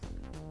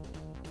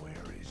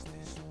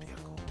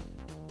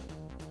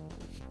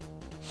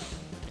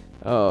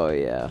Oh,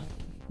 yeah.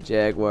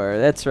 Jaguar.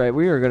 That's right.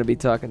 We are going to be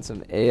talking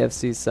some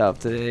AFC South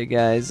today,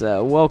 guys.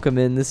 Welcome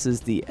in. This is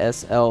the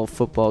SL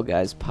Football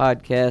Guys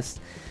podcast.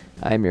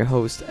 I'm your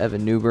host,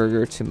 Evan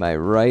Newberger. To my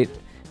right,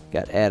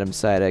 got Adam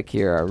Sidek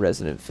here, our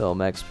resident film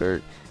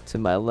expert. To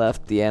my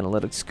left, the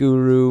analytics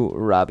guru,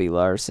 Robbie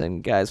Larson.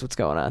 Guys, what's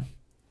going on?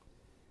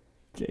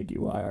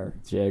 Jaguar.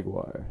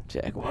 Jaguar.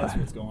 That's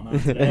what's going on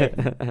today.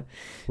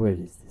 Where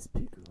does this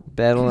pickle?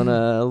 Battling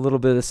a little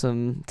bit of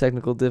some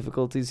technical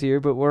difficulties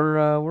here, but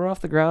we're off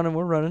the ground and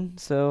we're running.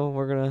 So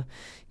we're gonna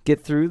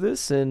get through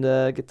this and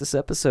get this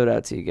episode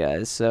out to you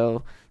guys.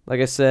 So, like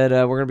I said,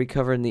 we're gonna be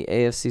covering the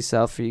AFC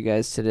South for you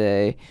guys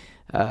today,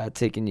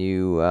 taking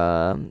you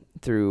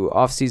through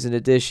off-season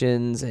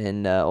additions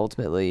and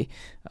ultimately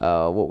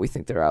what we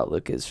think their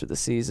outlook is for the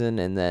season.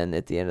 And then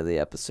at the end of the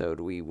episode,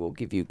 we will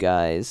give you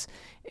guys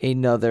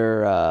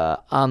another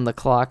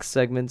on-the-clock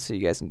segment so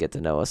you guys can get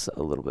to know us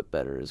a little bit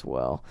better as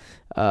well.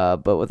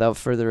 But without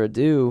further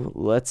ado,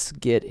 let's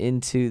get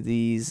into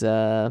these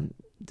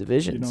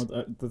divisions. You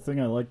know, the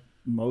thing I like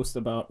most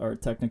about our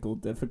technical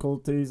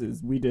difficulties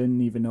is we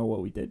didn't even know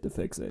what we did to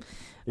fix it.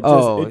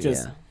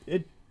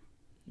 It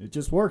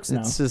just works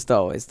now. It's just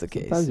always the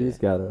case. Sometimes you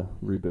just gotta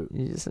reboot.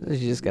 You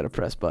just gotta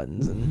press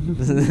buttons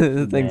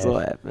and things will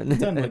happen.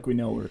 Pretend like we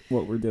know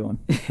what we're doing.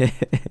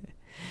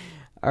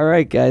 All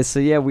right, guys. So,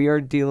 yeah, we are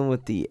dealing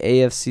with the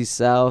AFC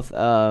South.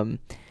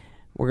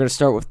 We're going to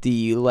start with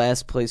the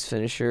last place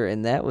finisher,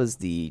 and that was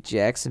the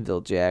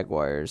Jacksonville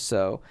Jaguars.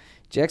 So,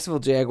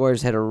 Jacksonville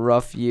Jaguars had a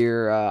rough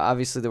year.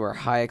 Obviously, there were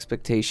high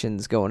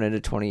expectations going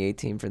into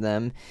 2018 for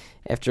them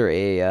after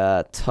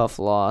a tough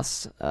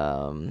loss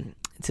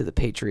to the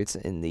Patriots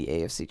in the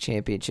AFC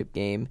Championship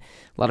game.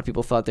 A lot of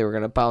people thought they were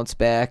going to bounce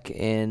back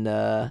and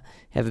have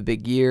a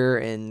big year,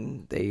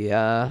 and they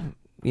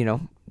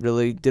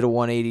really did a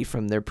 180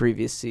 from their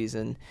previous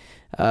season.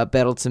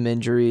 Battled some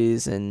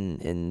injuries,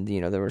 and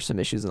there were some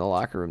issues in the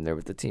locker room there,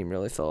 but the team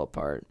really fell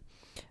apart.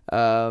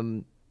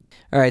 All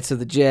right, so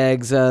the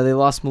Jags, they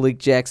lost Malik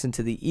Jackson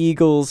to the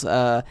Eagles.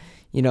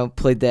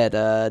 Played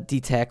that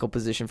D tackle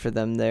position for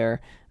them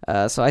there.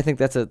 So I think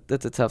that's a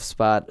tough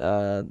spot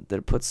that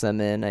it puts them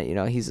in.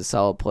 He's a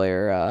solid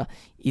player,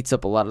 eats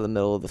up a lot of the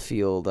middle of the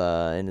field,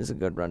 and is a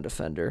good run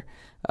defender.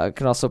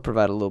 Can also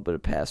provide a little bit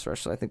of pass rush,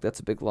 so I think that's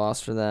a big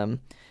loss for them.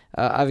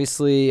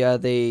 Obviously,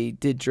 they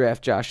did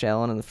draft Josh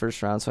Allen in the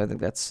first round, so I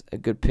think that's a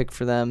good pick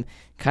for them.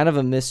 Kind of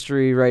a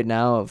mystery right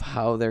now of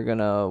how they're going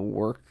to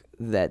work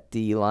that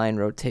D-line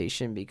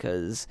rotation,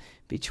 because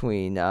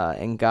between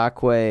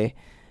Ngakoue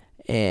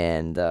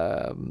and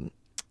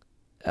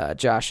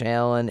Josh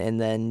Allen,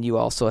 and then you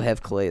also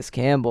have Calais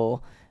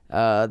Campbell,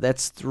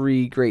 that's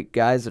three great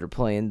guys that are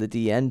playing the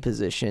DN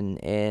position,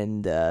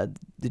 and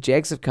the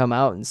Jags have come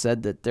out and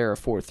said that they're a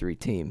 4-3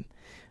 team.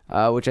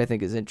 Which I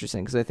think is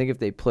interesting, because I think if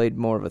they played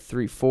more of a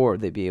 3-4,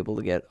 they'd be able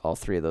to get all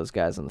three of those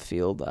guys on the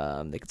field.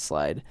 They could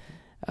slide.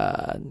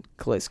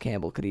 Calais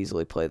Campbell could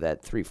easily play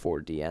that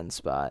 3-4 DN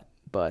spot.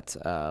 But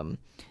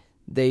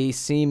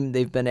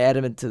they've been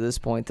adamant to this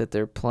point that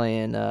they're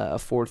playing a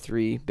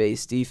 4-3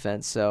 base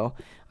defense. So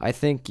I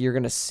think you're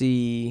going to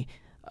see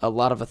a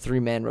lot of a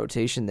three-man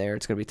rotation there.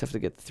 It's going to be tough to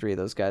get the three of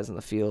those guys on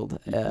the field.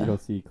 You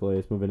don't see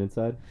Calais moving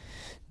inside?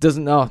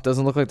 Doesn't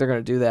look like they're going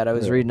to do that. I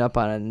was reading up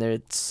on it, and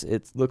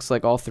it looks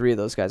like all three of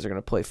those guys are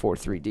going to play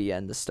 4-3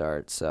 DN to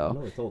start. So I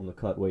know they told him to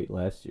cut weight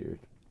last year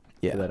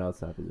for that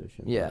outside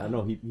position. Yeah. I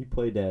know he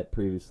played that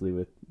previously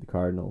with the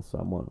Cardinals, so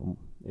I'm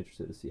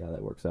interested to see how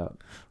that works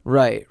out.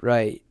 Right.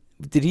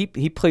 Did he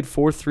played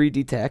 4-3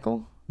 D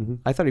tackle? Mm-hmm.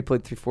 I thought he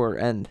played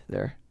 3-4 end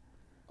there.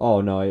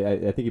 Oh, no, I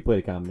think he played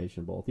a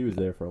combination of both. He was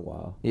there for a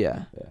while.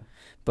 Yeah.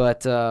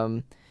 But,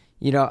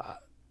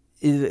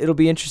 it'll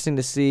be interesting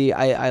to see.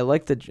 I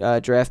like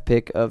the draft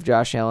pick of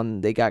Josh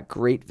Allen. They got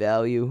great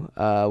value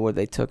where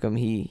they took him.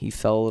 He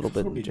fell a little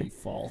bit. What did he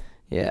fall?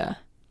 Yeah.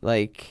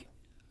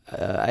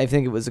 I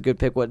think it was a good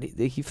pick. What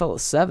he fell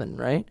at 7,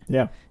 right?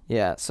 Yeah.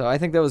 Yeah. So I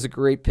think that was a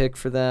great pick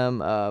for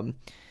them.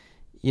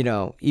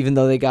 Even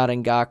though they got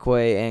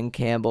Ngakoue and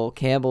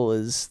Campbell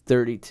is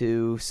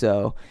 32.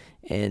 So,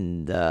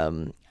 and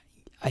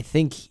I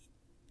think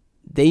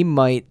they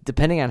might,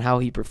 depending on how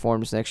he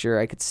performs next year,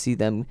 I could see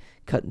them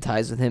cutting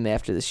ties with him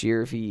after this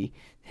year if he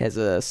has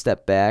a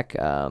step back.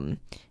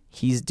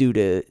 He's due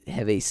to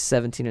have a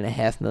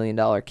 $17.5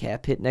 million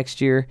cap hit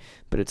next year,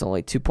 but it's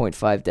only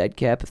 2.5 dead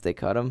cap if they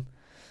cut him.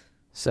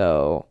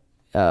 So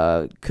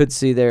could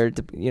see they're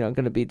going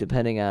to be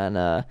depending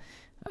on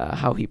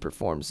how he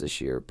performs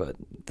this year, but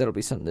that'll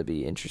be something to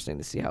be interesting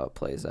to see how it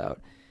plays out.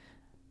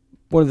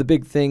 One of the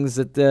big things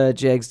that the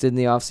Jags did in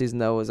the offseason,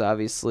 though, was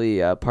obviously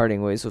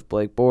parting ways with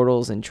Blake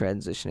Bortles and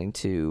transitioning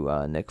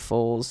to Nick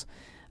Foles.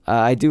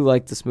 I do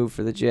like this move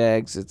for the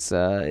Jags. It's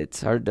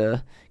hard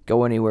to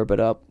go anywhere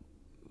but up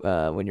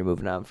when you're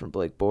moving on from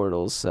Blake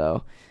Bortles.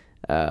 So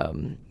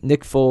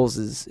Nick Foles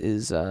is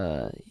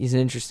he's an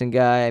interesting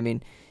guy. I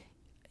mean,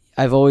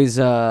 I've always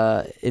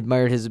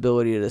admired his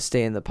ability to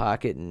stay in the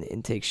pocket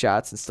and take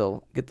shots and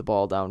still get the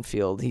ball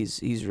downfield.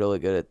 He's really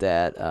good at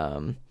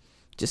that.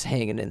 Just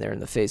hanging in there in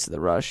the face of the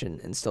rush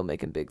and still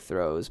making big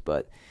throws.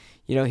 But,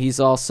 he's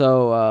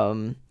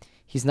also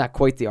he's not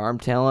quite the arm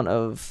talent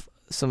of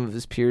some of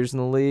his peers in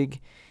the league,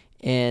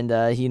 and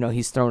he's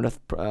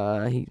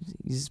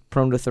he's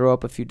prone to throw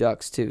up a few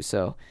ducks too.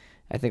 So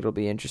I think it'll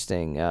be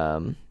interesting. I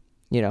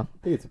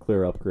think it's a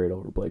clear upgrade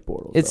over Blake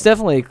Bortles. It's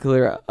definitely a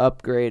clear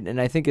upgrade, and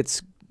I think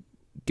it's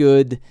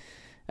good.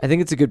 I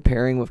think it's a good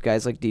pairing with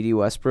guys like D.D.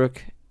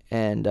 Westbrook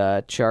and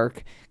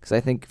Chark, because I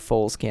think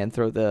Foles can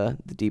throw the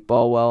deep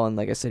ball well, and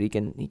like I said, he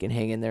can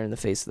hang in there in the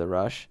face of the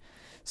rush.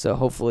 So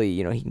hopefully,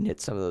 he can hit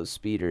some of those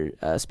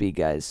speed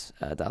guys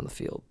down the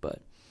field.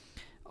 But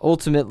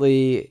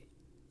ultimately,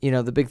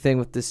 the big thing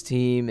with this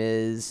team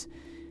is,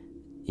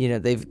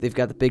 they've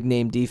got the big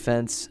name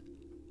defense.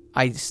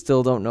 I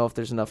still don't know if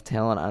there's enough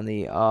talent on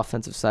the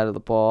offensive side of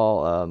the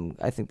ball.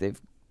 I think they've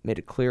made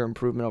a clear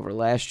improvement over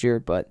last year,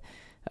 but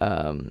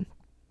on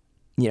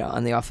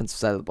the offensive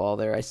side of the ball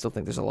there, I still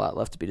think there's a lot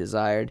left to be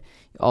desired.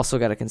 You also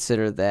got to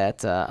consider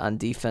that on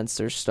defense,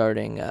 they're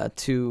starting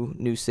 2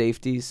 new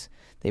safeties.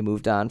 They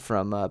moved on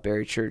from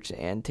Barry Church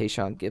and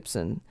Tayshaun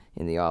Gibson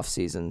in the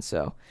offseason,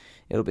 so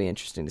it'll be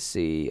interesting to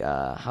see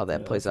how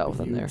that plays out with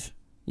them there.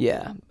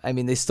 Yeah, I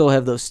mean, they still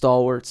have those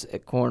stalwarts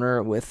at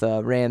corner with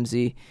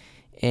Ramsey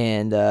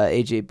and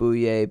A.J.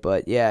 Bouye,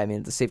 but yeah, I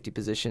mean, the safety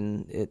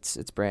position, it's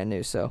brand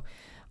new. So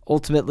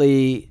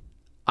ultimately,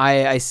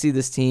 I see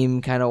this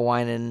team kind of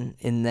whining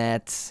in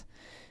that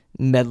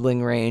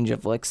meddling range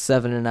of like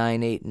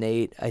 7-9,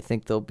 8-8. I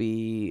think they'll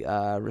be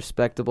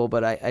respectable,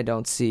 but I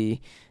don't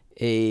see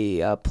a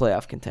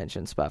playoff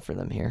contention spot for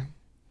them here.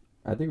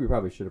 I think we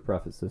probably should have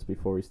prefaced this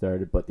before we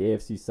started, but the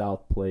AFC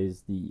South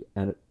plays the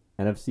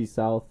NFC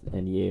South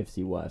and the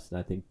AFC West, and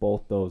I think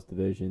both those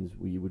divisions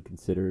we would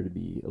consider to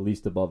be at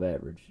least above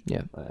average.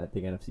 Yeah, I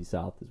think NFC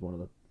South is one of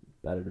the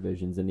better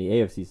divisions, and the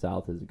AFC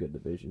South is a good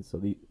division.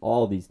 So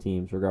all these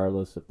teams,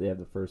 regardless if they have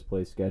the first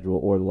place schedule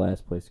or the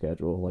last place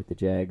schedule, like the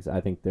Jags,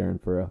 I think they're in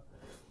for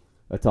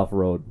a tough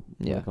road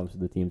when it comes to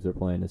the teams they're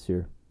playing this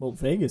year. Well,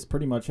 Vegas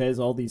pretty much has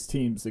all these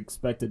teams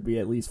expected to be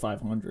at least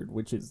 500,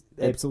 which is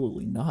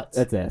absolutely nuts.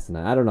 That's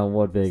asinine. I don't know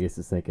what Vegas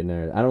is thinking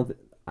there. I don't.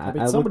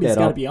 I somebody's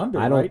got to be under.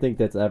 I don't think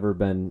that's ever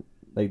been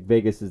like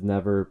Vegas has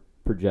never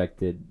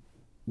projected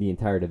the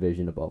entire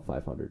division above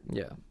 500.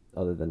 Yeah.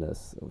 Other than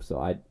this, so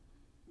I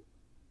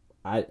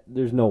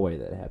there's no way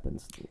that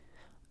happens.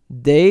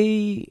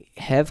 They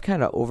have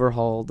kind of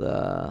overhauled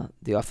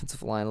the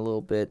offensive line a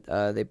little bit.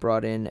 They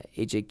brought in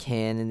A.J.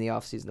 Cann in the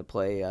offseason to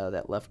play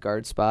that left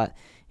guard spot.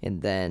 And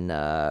then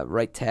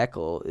right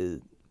tackle,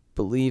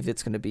 believe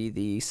it's going to be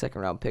the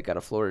second-round pick out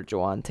of Florida,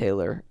 Jawan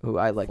Taylor, who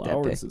I like that pick.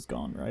 Flowers is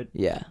gone, right?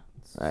 Yeah.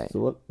 Right.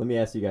 So let me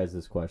ask you guys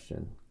this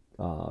question,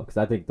 because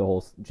I think the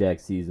whole Jag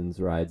seasons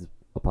rides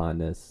upon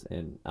this,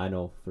 and I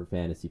know for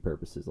fantasy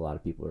purposes, a lot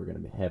of people are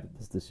going to have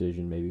this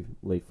decision maybe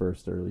late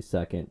first, early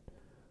second.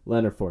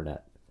 Leonard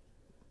Fournette.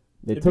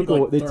 They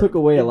took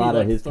away a lot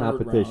of his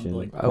competition.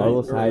 Round,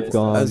 Carlos Hyde's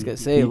gone. I was going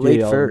to say DJ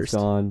late Elton's first.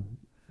 Gone.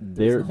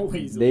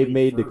 They've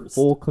made the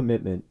full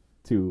commitment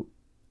to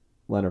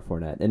Leonard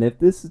Fournette. And if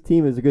this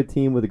team is a good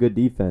team with a good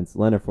defense,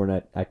 Leonard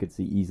Fournette, I could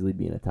see easily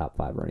being a top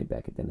 5 running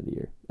back at the end of the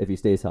year if he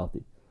stays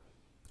healthy.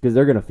 Because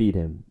they're going to feed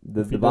him.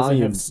 The he volume,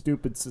 doesn't have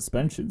stupid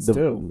suspensions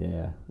too.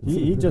 Yeah,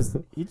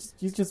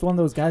 he's just one of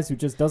those guys who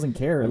just doesn't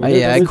care.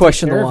 I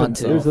question the one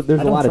too.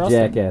 There's a lot of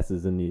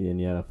jackasses in the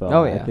NFL.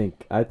 Oh yeah.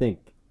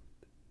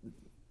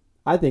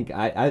 I think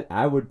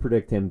I would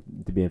predict him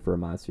to be in for a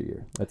monster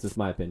year. That's just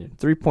my opinion.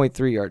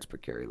 3.3 yards per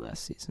carry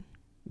last season.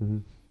 Mm-hmm.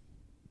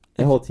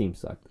 The whole team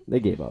sucked. They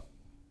gave up.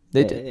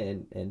 They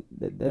did. And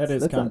that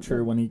is kind of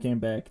true. When he came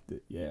back,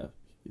 yeah,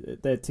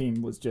 that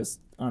team was just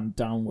on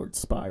downward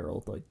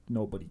spiral. Like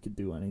nobody could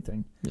do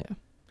anything. Yeah.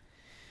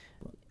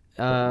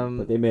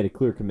 But they made a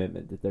clear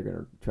commitment that they're going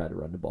to try to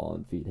run the ball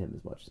and feed him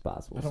as much as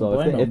possible. I don't So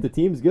blame if the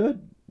team's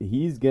good,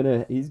 he's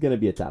gonna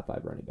be a top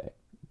 5 running back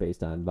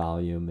based on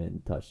volume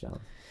and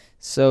touchdowns.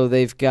 So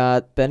they've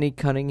got Benny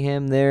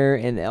Cunningham there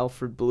and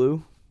Alfred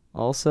Blue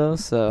also.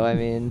 So, I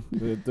mean,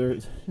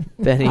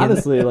 Benny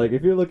honestly, like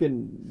if you're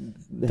looking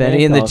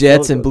Benny and the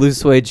Jets in blue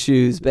suede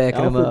shoes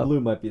backing him up. Alfred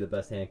Blue might be the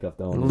best handcuffed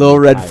owner. Little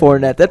Red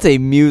Fournette. That's a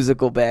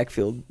musical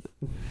backfield.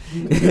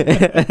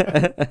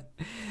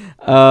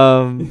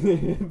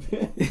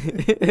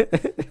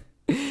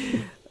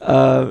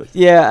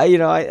 Yeah,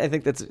 I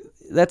think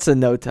that's a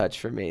no touch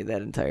for me,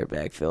 that entire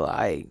backfield.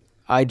 I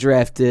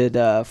drafted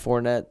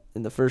Fournette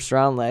in the first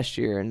round last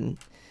year and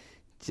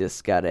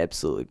just got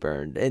absolutely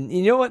burned. And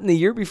you know what? In the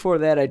year before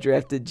that, I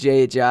drafted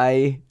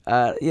J.J.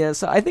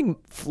 So I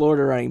think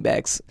Florida running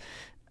backs,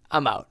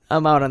 I'm out.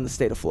 I'm out on the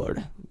state of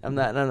Florida. I'm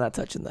not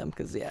touching them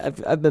because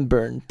I've been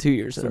burned 2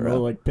 years in a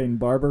row. Like Peyton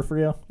Barber for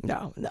you?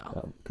 No.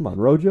 Come on,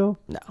 Rojo?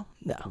 No.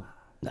 Come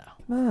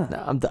on.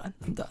 No, I'm done.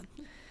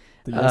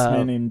 The yes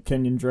man named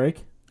Kenyon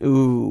Drake?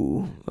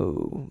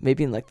 Ooh.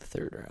 Maybe in like the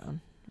third round.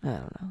 I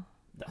don't know.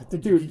 I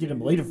think you could get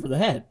him later for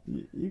that.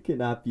 You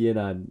cannot be in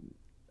on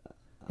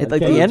at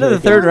like the end of the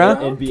third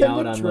round and be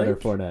out on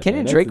Leonard Fournette.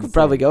 Kenyon Drake would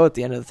probably go at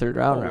the end of the third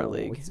round in our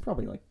league. He's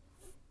probably going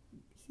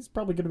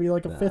to be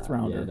like a fifth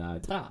rounder.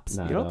 Tops.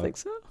 You don't think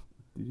so?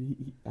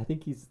 I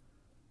think he's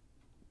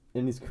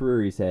in his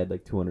career he's had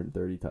like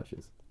 230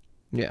 touches.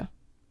 Yeah.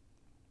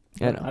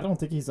 I know. I don't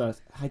think he's a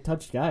high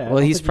touch guy. Well,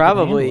 he's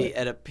probably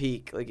at a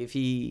peak. Like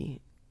we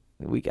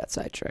got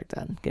sidetracked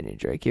on Kenyon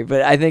Drake here,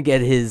 but I think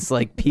at his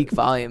like peak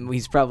volume,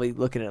 he's probably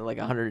looking at like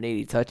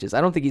 180 touches.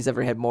 I don't think he's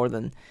ever had more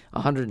than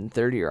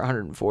 130 or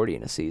 140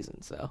 in a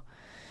season. So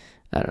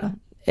I don't know.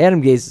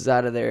 Adam Gase is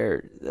out of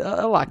there.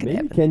 A lot can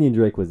happen. Maybe Kenyon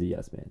Drake was a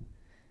yes man.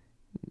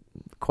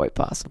 Quite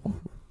possible.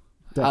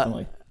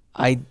 Definitely.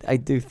 I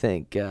do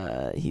think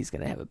he's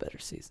going to have a better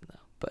season though.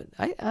 But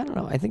I don't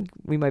know. I think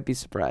we might be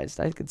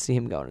surprised. I could see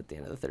him going at the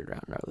end of the third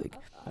round in our league.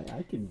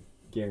 I can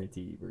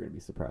guarantee we're going to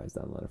be surprised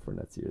on Leonard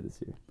Fournette's year this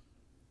year.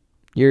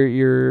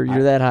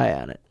 You're that high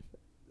on it.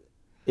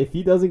 If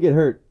he doesn't get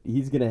hurt,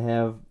 he's going to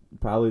have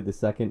probably the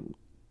second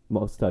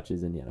most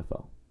touches in the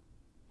NFL.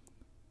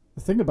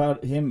 The thing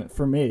about him,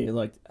 for me,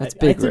 like That's I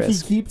big think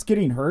risk. he keeps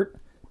getting hurt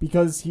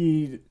because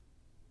he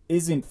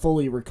isn't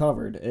fully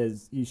recovered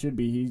as he should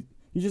be.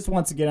 He just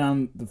wants to get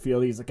on the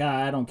field. He's like,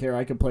 I don't care.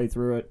 I can play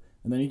through it.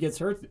 And then he gets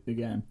hurt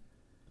again.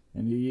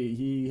 And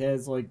he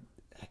has, like,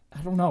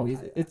 I don't know. He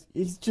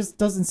just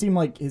doesn't seem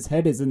like his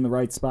head is in the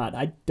right spot.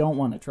 I don't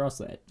want to trust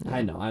that.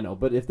 I know.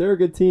 But if they're a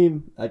good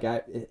team, like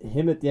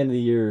him at the end of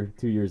the year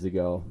 2 years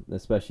ago,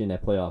 especially in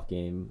that playoff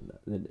game,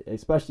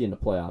 especially in the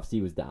playoffs,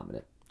 he was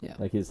dominant. Yeah.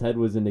 Like his head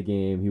was in the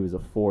game. He was a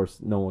force.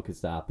 No one could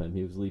stop him.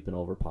 He was leaping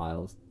over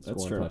piles,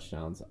 That's scoring true.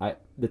 touchdowns.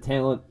 The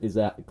talent is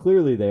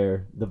clearly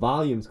there. The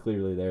volume's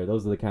clearly there.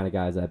 Those are the kind of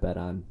guys I bet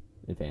on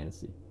in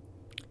fantasy.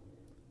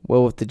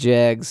 Well, with the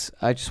Jags,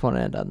 I just want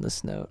to end on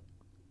this note.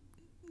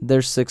 Their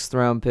 6th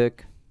round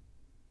pick,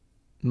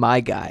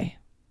 my guy,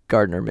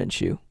 Gardner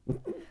Minshew.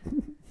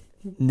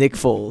 Nick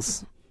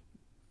Foles.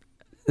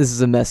 This is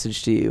a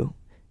message to you.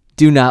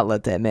 Do not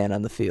let that man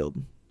on the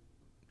field.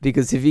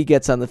 Because if he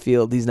gets on the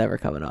field, he's never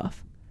coming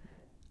off.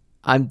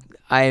 I'm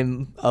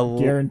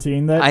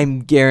Guaranteeing that? I'm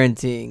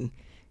guaranteeing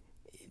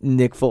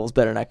Nick Foles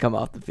better not come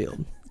off the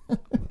field.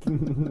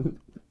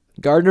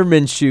 Gardner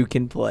Minshew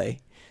can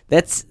play.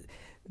 That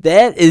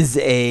is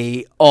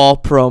a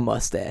all-pro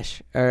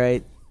mustache, all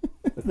right?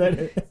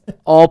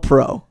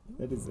 All-pro.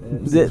 That is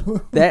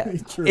absolutely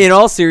That true. in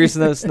all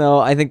seriousness, no,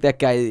 I think that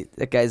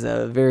guy's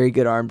a very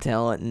good arm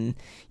talent, and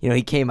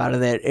he came out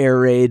of that air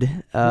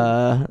raid,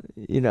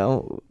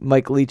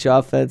 Mike Leach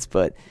offense,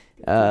 but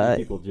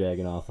People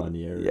jagging off on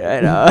the air. yeah,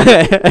 I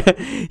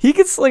know. He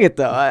can sling it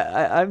though.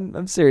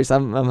 I'm serious.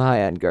 I'm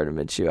high on Gardner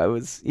Minshew. I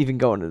was even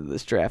going into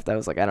this draft. I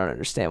was like, I don't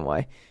understand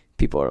why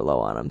people are low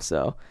on him.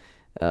 So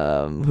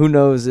who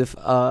knows if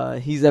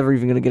he's ever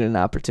even going to get an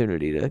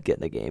opportunity to get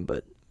in a game?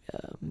 But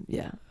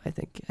yeah, I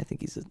think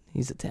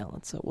he's a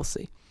talent. So we'll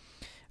see.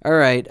 All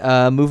right,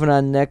 moving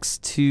on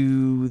next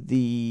to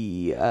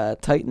the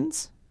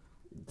Titans.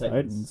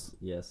 Titans.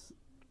 Yes,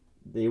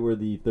 they were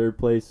the third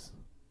place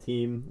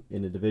team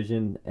in the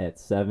division at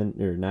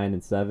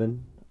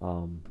 9-7.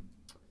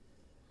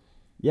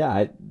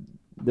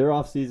 Their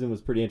offseason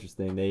was pretty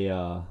interesting.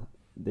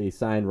 They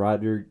signed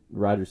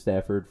Roger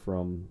Stafford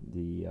from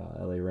the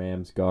LA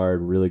Rams,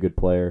 guard, really good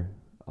player.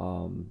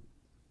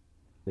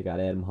 They got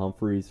Adam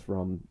Humphries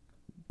from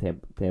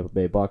Tampa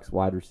Bay Bucks,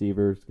 wide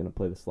receiver, is going to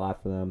play the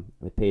slot for them.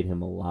 They paid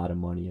him a lot of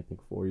money, I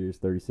think 4 years,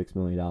 $36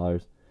 million.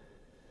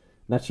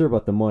 Not sure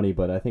about the money,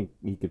 but I think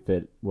he could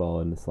fit well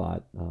in the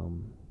slot.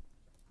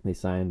 They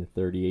signed a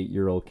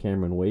 38-year-old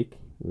Cameron Wake,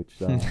 which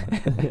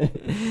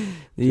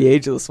The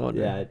ageless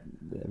wonder. yeah,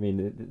 I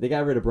mean they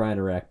got rid of Brian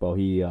Arakpo.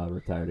 He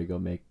retired to go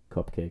make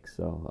cupcakes.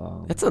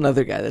 So That's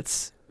another guy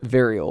that's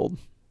very old.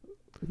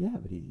 yeah,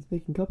 but he's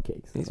making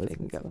cupcakes. He's so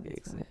making it's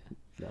cupcakes. not-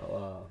 Yeah.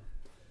 No,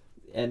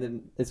 and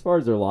then as far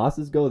as their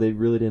losses go, they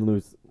really didn't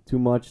lose too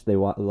much. They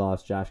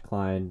lost Josh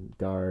Klein,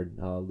 guard,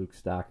 Luke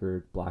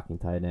Stockard, blocking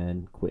tight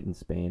end, Quentin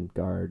Spain,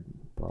 guard,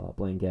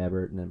 Blaine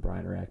Gabbert, and then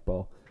Brian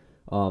Arakpo.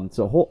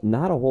 So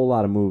not a whole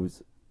lot of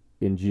moves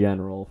in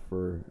general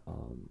for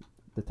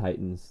the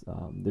Titans.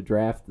 The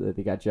draft,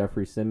 they got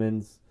Jeffrey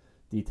Simmons,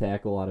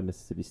 D-tackle out of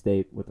Mississippi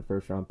State with the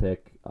first-round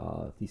pick.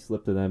 He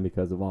slipped to them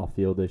because of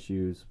off-field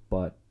issues,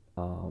 but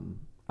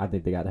I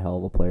think they got a hell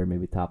of a player,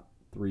 maybe top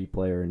 3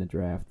 player in the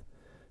draft.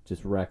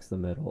 Just wrecks the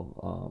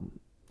middle.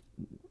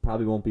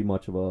 Probably won't be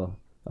much of a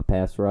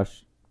pass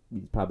rush.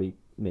 He's probably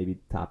maybe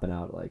topping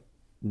out at like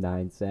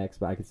 9 sacks,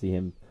 but I could see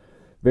him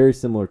very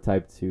similar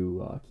type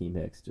to Keem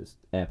Hicks, just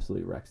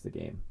absolutely wrecks the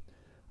game.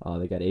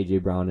 They got A.J.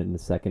 Brown in the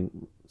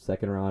second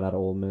round out of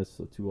Ole Miss,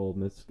 so 2 Ole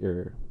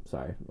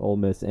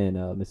Miss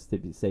and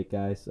Mississippi State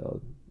guys,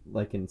 so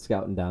liking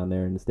scouting down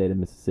there in the state of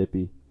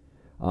Mississippi.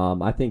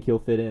 I think he'll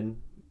fit in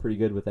pretty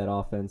good with that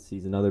offense.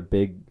 He's another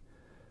big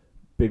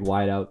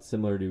wideout,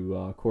 similar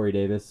to Corey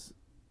Davis.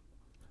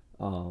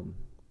 For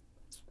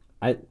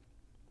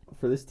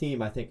this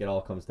team, I think it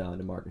all comes down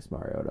to Marcus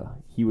Mariota.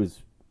 He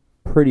was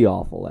pretty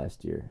awful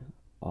last year.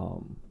 I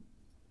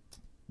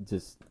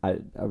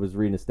was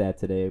reading a stat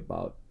today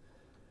about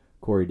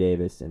Corey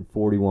Davis, and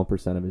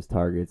 41% of his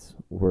targets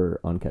were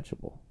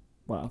uncatchable.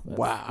 Wow.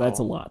 Wow. That's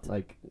a lot.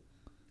 Like,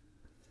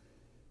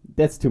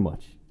 that's too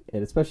much,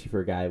 and especially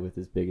for a guy with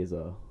as big of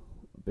a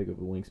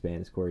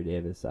wingspan as Corey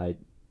Davis.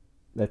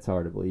 That's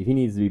hard to believe. He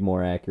needs to be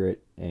more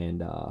accurate,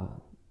 and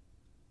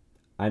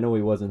I know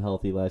he wasn't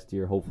healthy last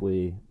year.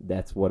 Hopefully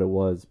that's what it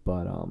was,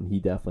 but he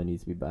definitely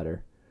needs to be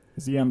better.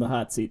 Is he on the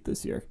hot seat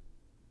this year?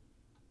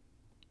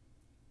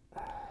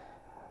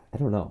 I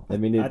don't know. I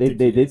mean, I they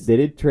think he is.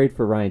 did trade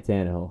for Ryan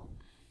Tannehill.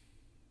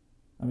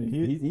 I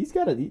mean,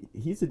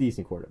 he's a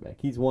decent quarterback.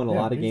 He's won a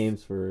lot of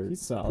games for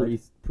he's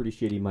solid. pretty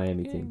shitty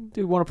Miami team.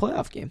 Dude won a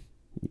playoff game.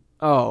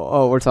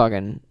 We're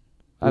talking.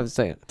 I was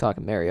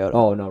talking Mariota.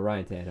 Oh no,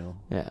 Ryan Tannehill.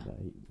 Yeah.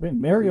 I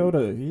mean,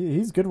 Mariota,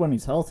 he's good when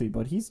he's healthy,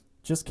 but he's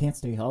just can't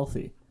stay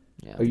healthy.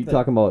 Yeah. Are you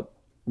talking about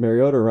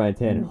Mariota or Ryan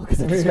Tannehill? Because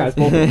this guy's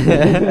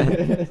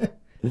both.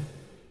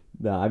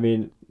 No, I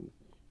mean,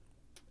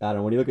 I don't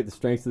know. When you look at the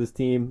strengths of this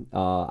team,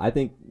 I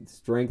think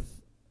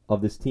strength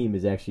of this team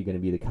is actually going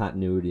to be the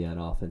continuity on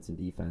offense and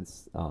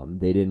defense.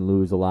 They didn't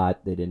lose a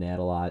lot. They didn't add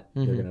a lot.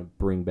 Mm-hmm. They're going to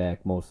bring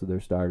back most of their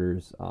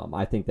starters.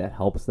 I think that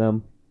helps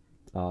them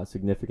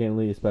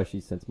significantly,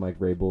 especially since Mike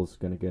Vrabel's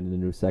going to get into a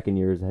new second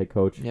year as a head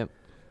coach. Yep.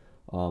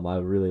 I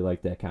really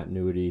like that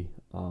continuity.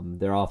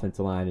 Their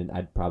offensive line, and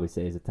I'd probably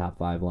say, is a top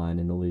 5 line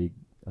in the league.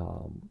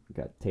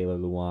 Got Taylor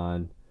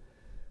Lewan,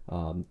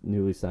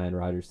 newly signed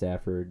Roger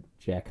Stafford,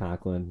 Jack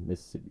Conklin,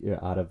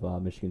 out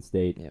of Michigan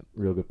State. Yep.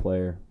 Real good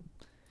player.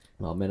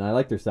 And I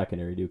like their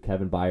secondary, dude.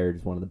 Kevin Byard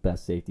is one of the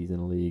best safeties in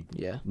the league.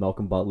 Yeah.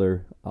 Malcolm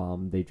Butler,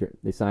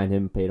 they signed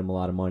him, paid him a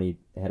lot of money.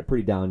 They had a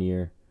pretty down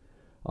year,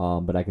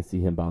 but I can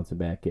see him bouncing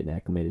back, getting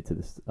acclimated to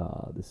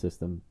the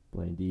system,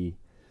 playing D.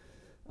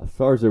 As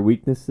far as their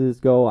weaknesses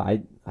go,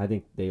 I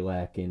think they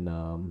lack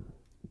in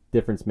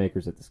difference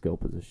makers at the skill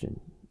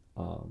position.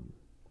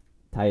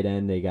 Tight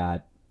end, they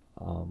got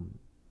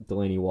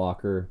Delaney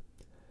Walker.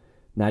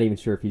 Not even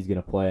sure if he's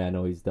going to play. I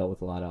know he's dealt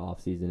with a lot of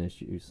offseason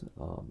issues.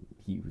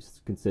 He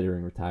was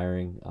considering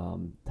retiring.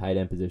 Tight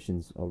end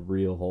position's a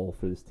real hole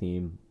for this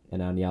team.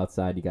 And on the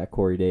outside, you got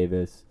Corey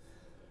Davis,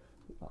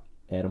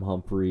 Adam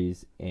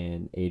Humphries,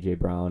 and A.J.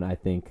 Brown. I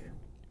think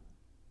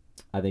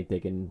they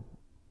can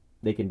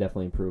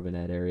definitely improve in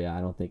that area. I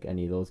don't think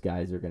any of those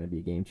guys are going to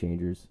be game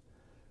changers.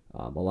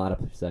 A lot of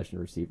possession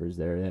receivers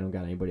there. They don't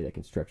got anybody that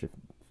can stretch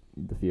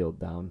the field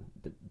down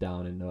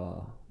in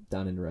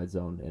the red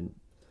zone. And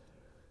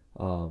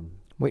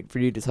Wait for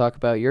you to talk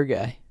about your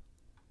guy.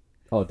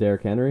 oh,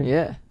 Derrick Henry?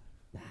 Yeah.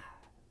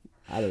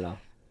 I don't know.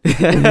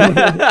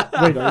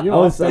 Wait, are you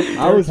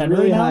I was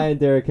really high on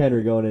Derrick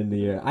Henry going into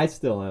the year. I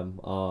still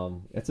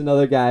am. It's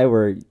another guy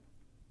where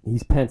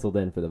he's penciled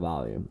in for the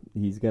volume.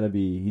 He's gonna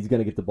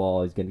get the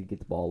ball. He's gonna get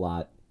the ball a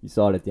lot. You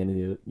saw it at the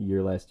end of the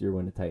year last year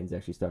when the Titans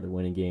actually started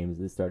winning games.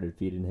 They started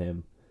feeding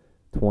him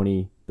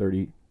 20,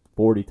 30,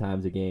 40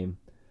 times a game,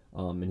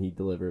 and he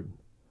delivered.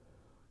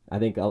 I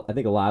think a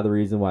lot of the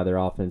reason why their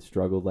offense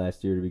struggled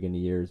last year to begin the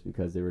year is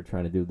because they were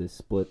trying to do this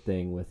split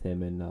thing with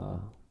him and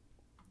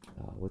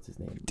what's his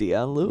name?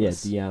 Deion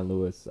Lewis. Yeah, Deion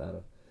Lewis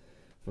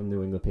from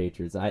New England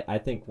Patriots. I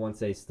think once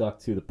they stuck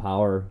to the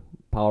power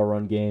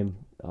run game,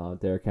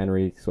 Derrick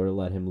Henry sort of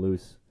let him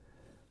loose.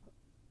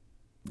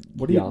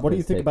 What do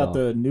you think about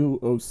the new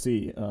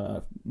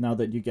OC? Now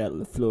that you got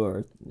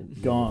LaFleur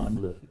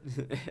gone,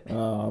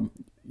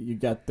 you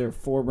got their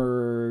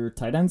former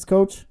tight ends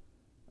coach.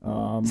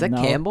 Is that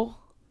Campbell?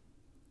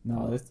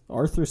 No, it's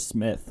Arthur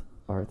Smith.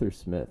 Arthur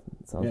Smith.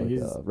 Sounds like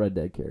a Red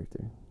Dead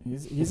character.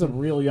 He's a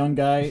real young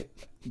guy.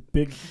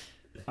 Big.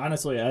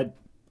 Honestly,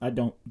 I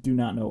do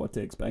not know what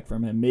to expect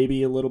from him.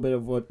 Maybe a little bit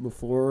of what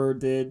LaFleur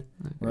did,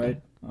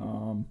 right?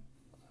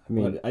 I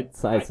mean,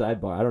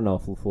 sidebar. I don't know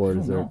if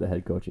LaFleur deserved the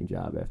head coaching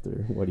job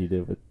after what he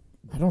did with.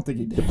 I don't think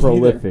he did. The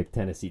prolific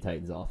Tennessee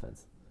Titans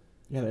offense.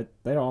 Yeah,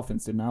 that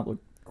offense did not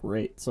look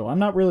great. So I'm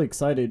not really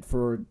excited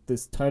for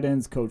this tight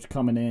ends coach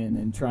coming in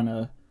and trying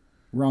to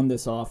run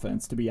this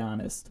offense. To be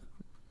honest.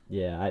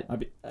 Yeah,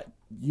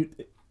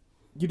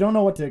 you don't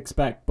know what to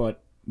expect,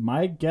 but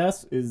my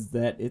guess is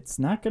that it's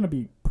not going to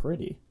be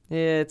pretty.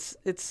 Yeah,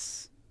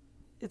 it's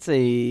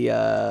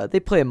a they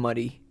play a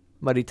muddy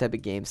type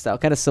of game style,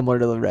 kind of similar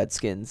to the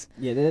Redskins.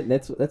 Yeah,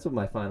 that's what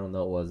my final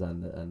note was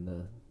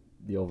on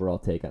the overall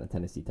take on the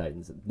Tennessee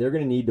Titans. They're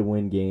going to need to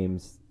win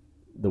games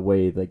the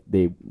way like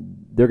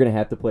they're going to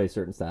have to play a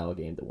certain style of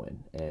game to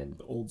win, and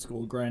The old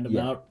school grind them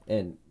out.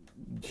 And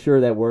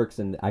sure that works,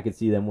 and I could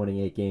see them winning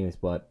 8 games,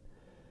 but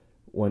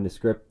when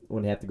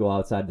they have to go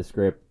outside the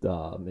script,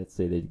 let's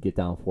say they get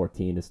down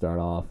 14 to start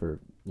off, or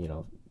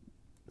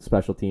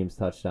special teams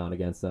touchdown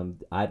against them,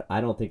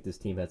 I don't think this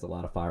team has a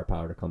lot of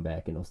firepower to come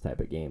back in those type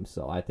of games.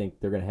 So I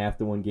think they're going to have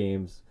to win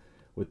games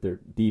with their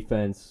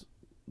defense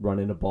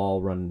running the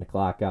ball, running the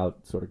clock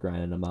out, sort of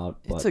grinding them out.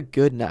 It's a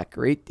good, not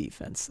great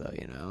defense, though.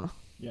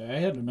 Yeah, I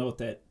had to note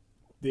that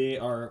they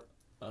are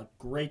a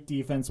great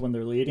defense when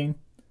they're leading,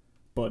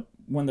 but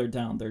when they're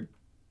down,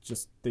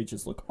 they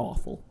just look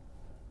awful.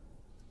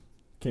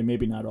 Okay,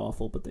 maybe not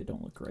awful, but they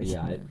don't look great.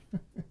 Yeah,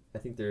 I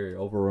think their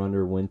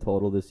over/under win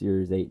total this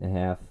year is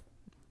 8.5.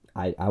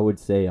 I would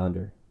say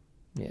under.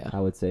 Yeah,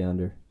 I would say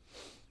under.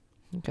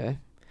 Okay.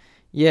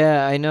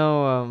 Yeah, I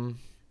know.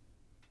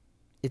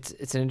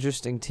 It's an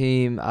interesting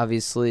team.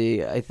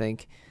 Obviously, I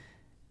think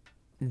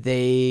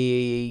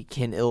they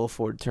can ill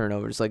afford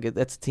turnovers. Like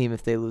that's a team,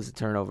 if they lose a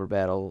turnover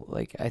battle,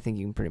 like I think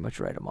you can pretty much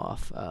write them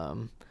off.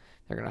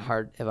 They're gonna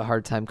have a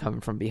hard time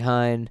coming from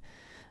behind.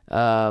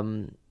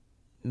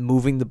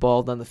 Moving the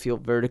ball down the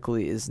field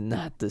vertically is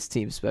not this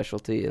team's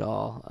specialty at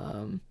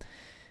all.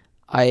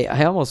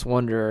 I almost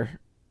wonder,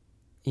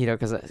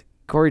 because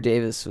Corey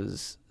Davis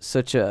was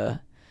such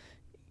a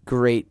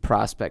great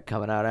prospect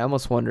coming out. I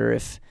almost wonder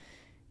if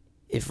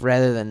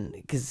rather than,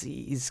 because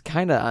he's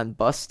kind of on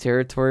bust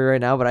territory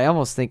right now, but I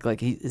almost think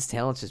like his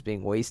talent's just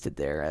being wasted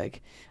there.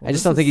 Like I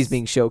just don't think he's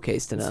being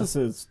showcased enough. This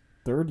is his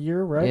third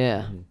year, right?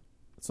 Yeah.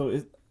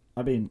 So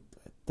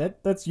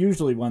that's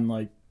usually when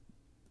like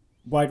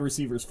wide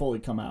receivers fully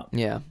come out.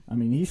 Yeah. I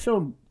mean, he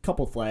showed a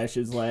couple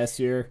flashes last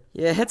year.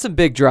 Yeah, had some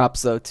big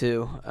drops though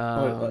too.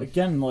 But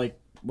again, like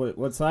what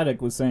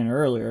Sidek was saying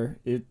earlier,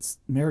 it's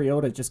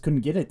Mariota just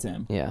couldn't get it to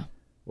him. Yeah.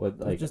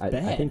 Just I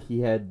bad. think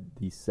he had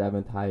the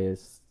 7th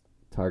highest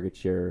target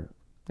share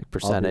Like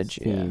percentage.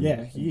 of his team.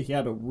 Yeah, he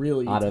had a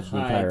really out of the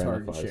high entire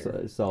target NFL.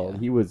 share. So Yeah.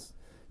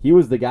 he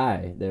was the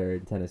guy there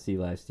in Tennessee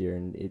last year,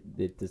 and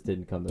it just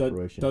didn't come to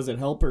fruition. Does it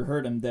help or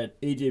hurt him that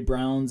A.J.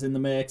 Brown's in the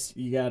mix?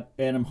 You got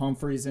Adam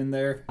Humphries in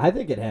there. I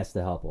think it has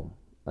to help him.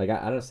 Like I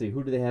honestly,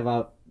 who did they have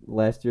out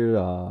last year?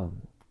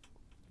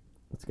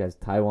 What's the guy's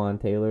Tywan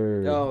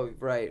Taylor? Oh,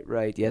 right.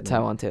 Yeah,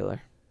 Tywan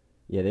Taylor.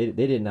 Yeah, they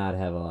did not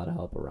have a lot of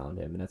help around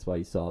him, and that's why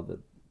you saw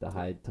the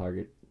high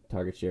target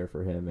share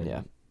for him. And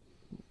Yeah.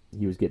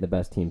 he was getting the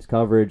best team's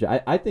coverage.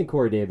 I think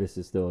Corey Davis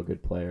is still a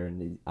good player,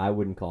 and I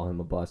wouldn't call him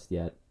a bust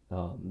yet.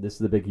 This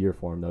is a big year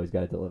for him, though. He's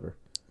got to deliver.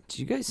 Did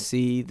you guys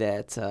see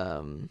that?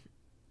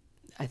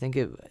 I think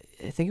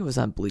it was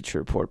on Bleacher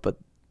Report, but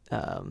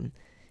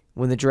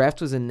when the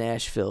draft was in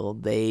Nashville,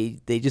 they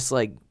just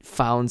like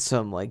found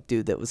some like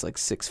dude that was like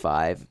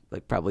 6'5",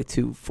 like probably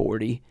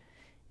 240,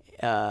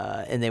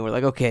 and they were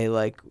like, okay,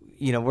 like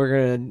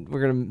we're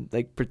gonna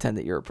like pretend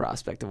that you're a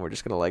prospect, and we're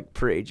just gonna like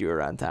parade you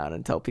around town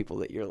and tell people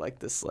that you're like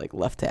this like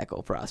left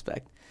tackle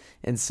prospect.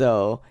 And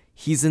so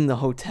he's in the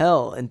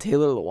hotel, and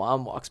Taylor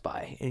Lewan walks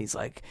by, and he's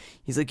like,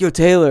 yo,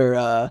 Taylor,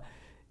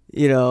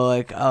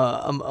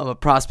 I'm a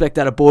prospect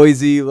out of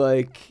Boise.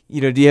 Like,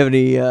 do you have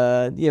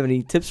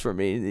any tips for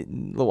me?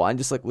 And Lewan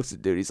just like looks at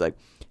the dude. He's like,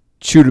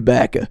 chew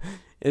tobacco,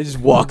 and just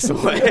walks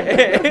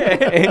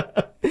away.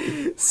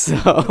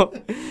 So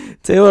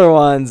Taylor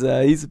Lewan's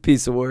he's a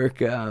piece of work.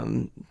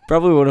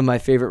 Probably one of my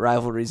favorite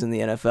rivalries in the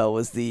NFL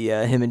was the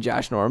him and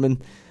Josh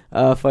Norman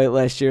fight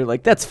last year.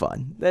 Like that's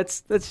fun.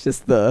 That's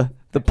just the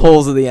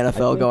polls of the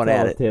NFL going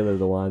at it. Taylor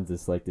Lewan's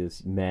just like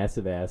this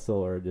massive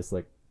asshole, or just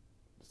like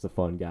a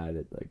fun guy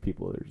that like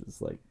people are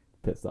just like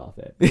pissed off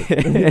at. I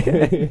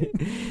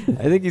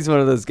think he's one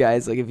of those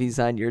guys, like if he's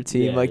on your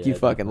team, you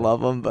fucking definitely.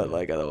 love him, but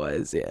like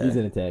otherwise, yeah. He's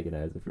an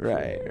antagonizer. For sure.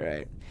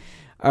 Right.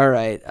 All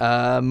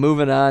right.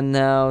 Moving on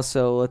now.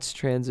 So let's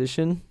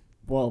transition.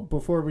 Well,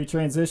 before we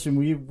transition,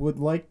 we would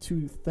like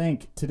to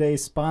thank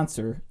today's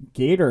sponsor,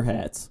 Gator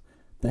Hats.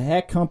 The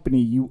hat company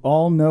you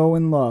all know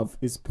and love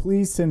is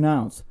pleased to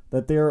announce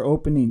that they are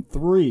opening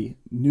 3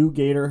 new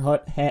Gator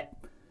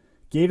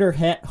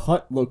Hat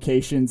Hut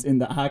locations in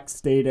the Ox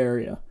State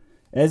area.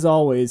 As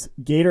always,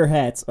 Gator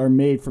hats are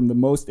made from the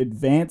most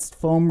advanced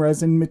foam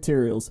resin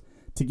materials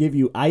to give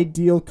you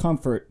ideal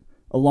comfort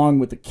along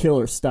with a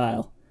killer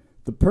style.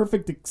 The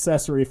perfect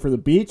accessory for the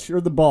beach or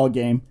the ball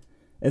game,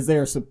 as they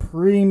are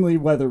supremely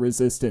weather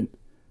resistant.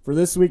 For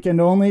this weekend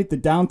only, the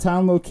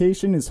downtown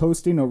location is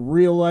hosting a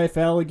real-life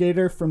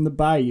alligator from the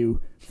bayou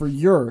for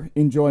your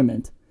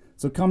enjoyment.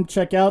 So come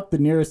check out the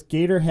nearest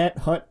Gator Hat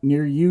Hut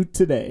near you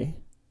today.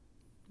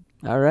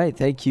 All right.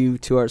 Thank you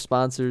to our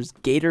sponsors,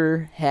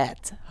 Gator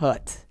Hat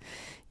Hut.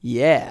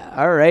 Yeah.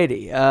 All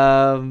righty.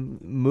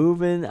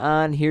 Moving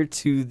on here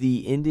to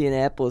the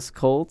Indianapolis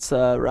Colts.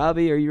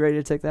 Robbie, are you ready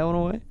to take that one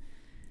away?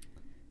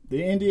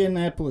 The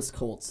Indianapolis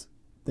Colts,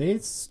 they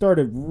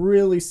started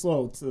really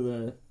slow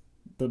to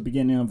the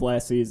beginning of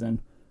last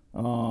season.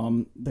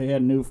 They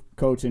had a new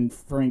coach in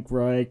Frank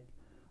Reich.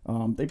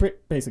 They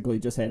basically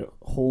just had a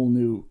whole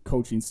new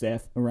coaching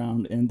staff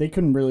around, and they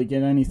couldn't really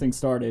get anything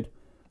started.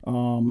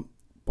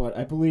 But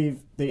I believe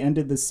they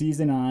ended the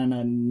season on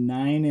a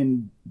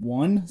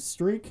 9-1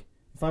 streak,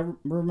 if I'm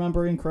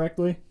remembering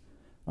correctly.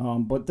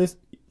 But this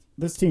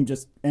team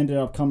just ended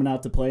up coming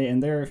out to play,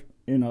 and they're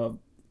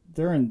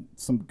in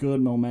some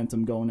good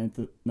momentum going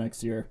into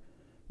next year.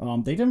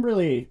 They didn't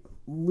really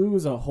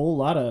lose a whole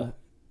lot of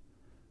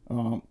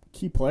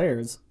key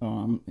players,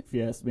 if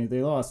you ask me.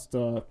 They lost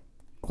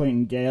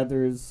Clayton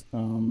Gathers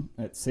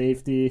at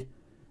safety,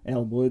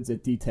 Al Woods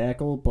at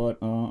D-tackle, but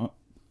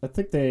I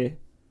think they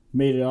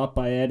made it up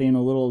by adding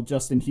a little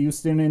Justin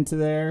Houston into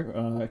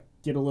there,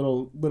 get a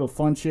little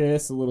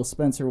Funchess, a little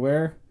Spencer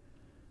Ware.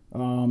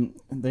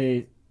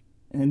 They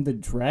in the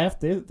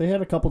draft, they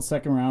had a couple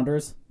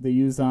second-rounders they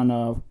used on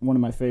one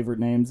of my favorite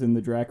names in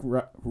the draft,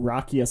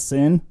 Rock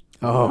Ya-Sin.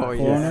 Oh, yeah.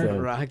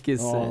 corner. Rock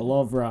is Oh, I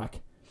love Rock.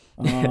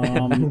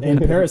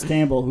 And Paris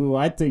Campbell, who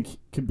I think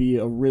could be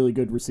a really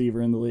good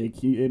receiver in the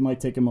league. It might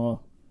take him a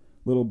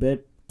little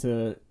bit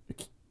to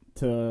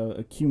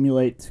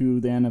accumulate to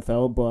the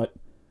NFL, but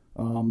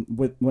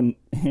when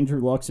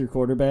Andrew Luck's your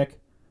quarterback,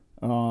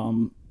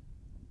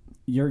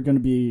 you're going to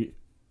be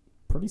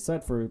pretty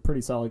set for a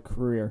pretty solid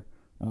career,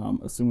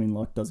 assuming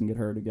Luck doesn't get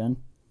hurt again.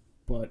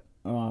 But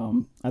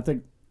I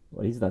think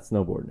Well, he's not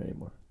snowboarding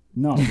anymore.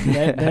 no,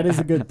 that is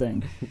a good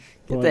thing. Get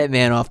But that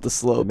man off the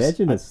slopes.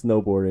 Imagine a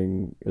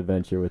snowboarding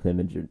adventure with him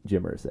and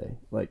Jim Irsay.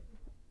 Like,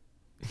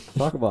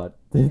 talk about.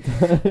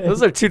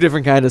 Those are two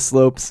different kind of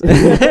slopes.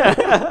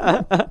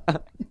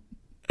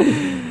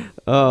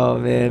 Oh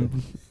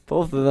man,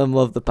 both of them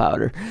love the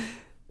powder.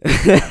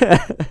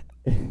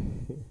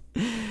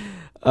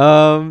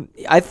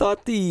 I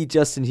thought the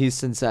Justin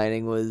Houston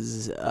signing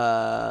was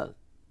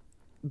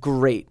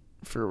great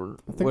for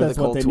I think where that's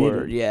the what Colts they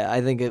were. needed. Yeah,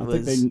 I think it I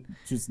was. think they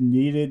just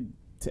needed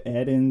to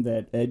add in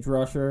that edge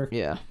rusher,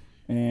 Yeah,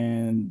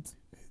 and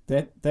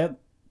that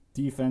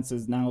defense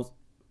is now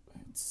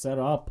set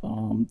up.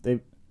 They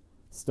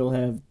still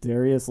have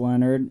Darius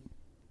Leonard,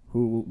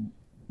 who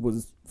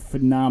was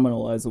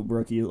phenomenal as a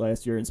rookie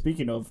last year. And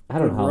speaking of I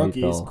don't good know how he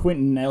rookies, fell.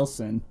 Quentin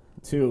Nelson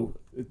too.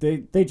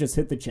 They just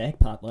hit the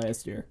jackpot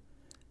last year,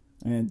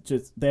 and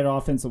just that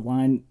offensive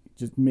line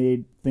just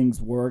made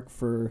things work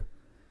for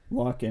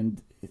Luck,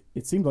 and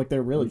it seemed like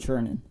they're really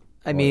churning.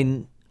 I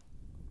mean,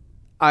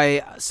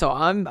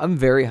 I'm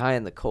very high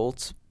on the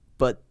Colts,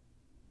 but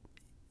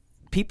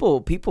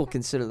people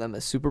consider them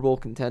a Super Bowl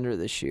contender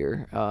this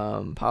year,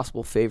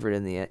 possible favorite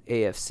in the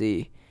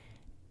AFC.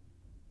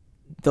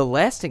 The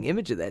lasting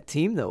image of that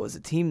team, though, was a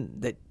team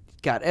that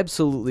got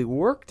absolutely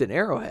worked in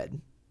Arrowhead.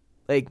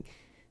 Like,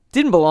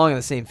 didn't belong in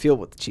the same field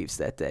with the Chiefs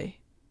that day.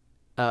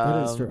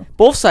 That is true.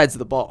 Both sides of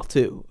the ball,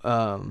 too.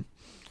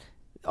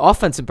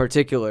 Offense in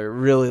particular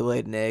really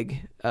laid an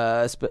egg,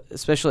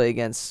 especially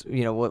against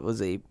what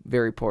was a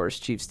very porous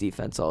Chiefs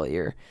defense all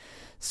year.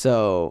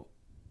 So,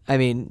 I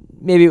mean,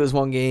 maybe it was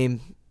one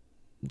game,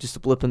 just a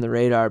blip in the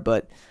radar,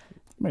 but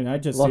I mean, I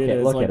just Luck see it as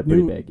had like a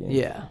pretty new. bad game.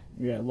 yeah.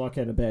 Yeah, Luck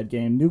had a bad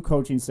game. New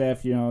coaching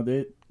staff,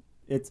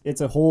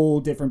 it's a whole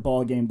different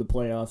ball game to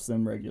playoffs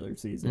than regular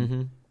season.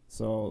 Mm-hmm.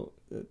 So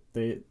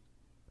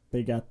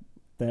they got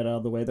that out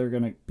of the way. They're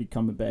going to be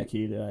coming back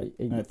heated,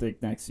 I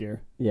think, next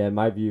year. Yeah, in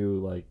my view,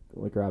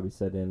 like Robbie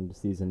said, in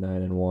season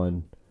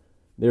 9-1,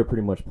 they were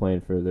pretty much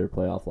playing for their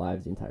playoff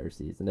lives the entire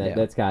season.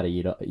 That's got to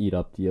eat up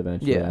to you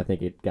eventually. Yeah. I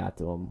think it got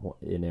to them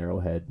in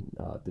Arrowhead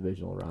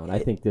divisional round. I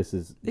think this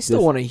is They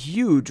still won a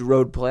huge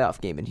road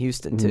playoff game in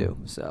Houston Mhm. too.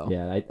 So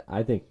Yeah,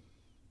 I think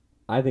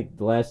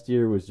the last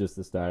year was just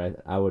the start.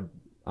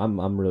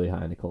 I'm really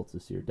high on the Colts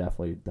this year.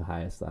 Definitely the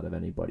highest out of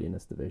anybody in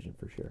this division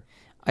for sure.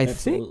 I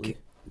Absolutely. think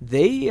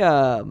they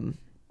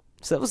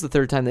so that was the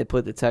third time they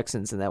put the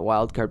Texans in that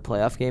wild card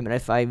playoff game, and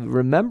if I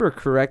remember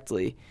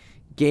correctly,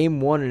 Game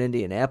 1 in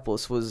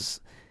Indianapolis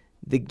was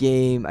the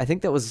game. I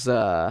think that was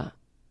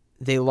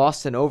they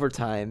lost in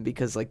overtime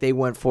because they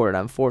went for it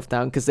on fourth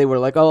down because they were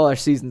like, "Oh, our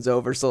season's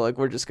over, so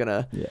we're just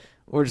gonna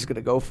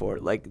go for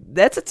it."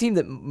 That's a team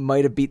that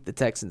might have beat the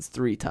Texans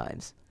 3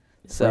 times.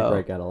 So Frank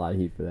Reich got a lot of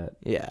heat for that.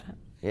 yeah.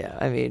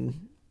 I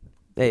mean,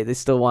 they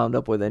still wound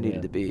up where they needed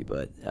Yeah. to be,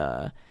 but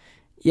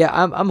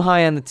I'm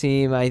high on the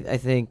team. I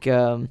think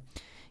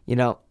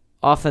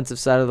offensive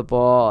side of the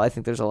ball, I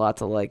think there's a lot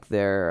to like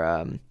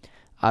there.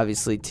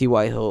 Obviously,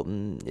 T.Y.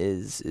 Hilton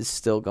is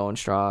still going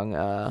strong.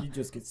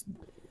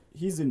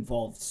 He's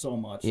involved so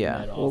much in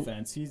that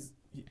offense. He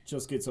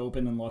just gets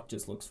open and Luck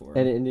just looks for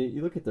it. And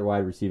you look at their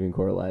wide receiving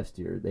core last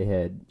year. They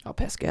had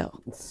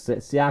Pascal.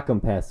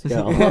 Siakam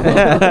Pascal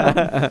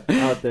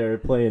out there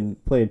playing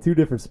 2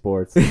 different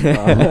sports.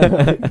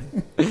 I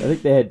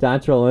think they had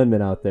Dontrell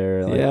Inman out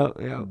there.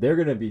 Yeah. They're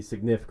going to be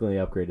significantly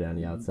upgraded on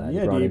the outside.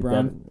 Yeah,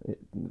 Ebron.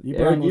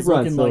 Ebron's was still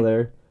looking like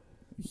there.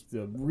 He's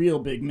a real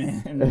big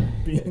man,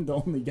 being the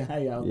only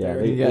guy out Yeah,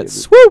 there. You got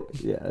swoop.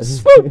 Yeah.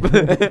 Swoop.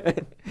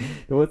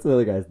 What's the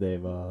other guy's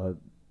name?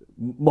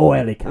 Mo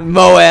Alley.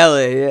 Mo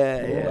Alley.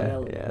 Yeah.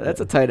 Alley. Yeah, that's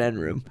a tight end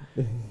room.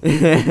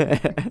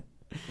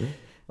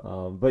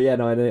 But yeah,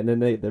 no, and then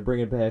they're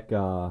bringing back,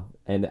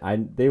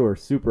 they were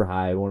super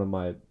high. One of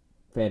my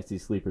fantasy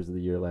sleepers of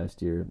the year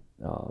last year.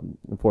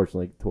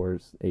 Unfortunately, tore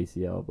his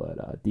ACL,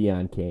 but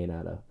Deion Kane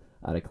out of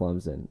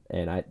Clemson,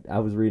 and I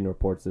was reading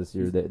reports this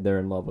year that they're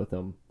in love with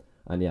him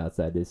on the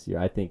outside this year.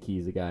 I think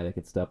he's a guy that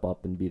could step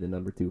up and be the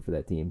number 2 for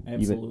that team,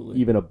 Absolutely.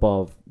 even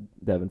above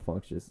Devin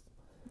Funchess.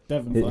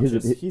 Devin His-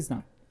 Funchess, he's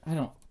not. I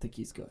don't think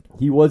he's good.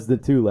 He was the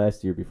 2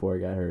 last year before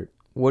he got hurt.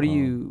 What do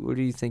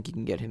you think you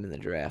can get him in the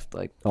draft?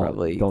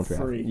 Probably. Don't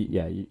draft. free.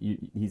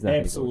 He's not.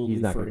 Absolutely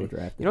he's not going free. to go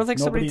draft. You don't think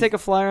somebody Nobody's- take a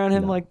flyer on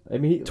him No. I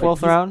mean,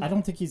 12th round? I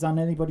don't think he's on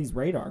anybody's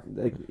radar.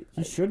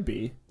 He should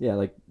be.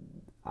 Yeah,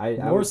 I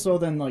More would- so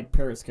than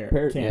Paris Campbell.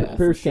 Yeah, Paris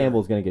for sure.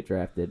 Campbell's going to get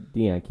drafted.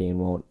 Deion Kane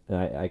won't.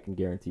 And I can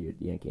guarantee you,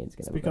 Deion Kane's going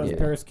It's to. because Yeah.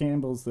 Paris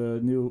Campbell's the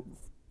new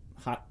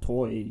hot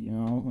toy,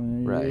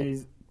 Right.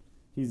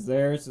 He's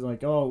there. It's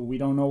like, oh, we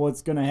don't know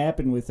what's going to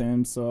happen with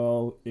him,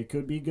 so it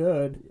could be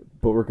good.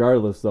 But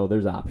regardless, though,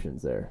 there's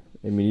options there.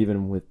 I mean,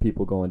 even with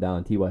people going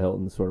down, T.Y.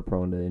 Hilton's sort of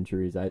prone to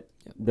injuries.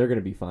 They're going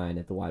to be fine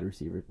at the wide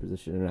receiver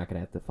position. They're not going to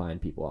have to find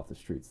people off the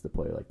streets to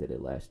play like they did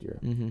last year.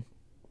 Mm-hmm.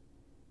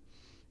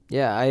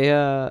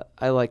 Yeah,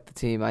 I like the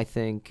team. I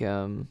think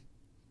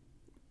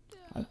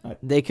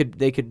they could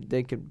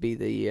be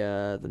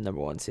the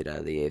number one seed out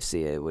of the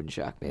AFC. It wouldn't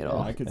shock me at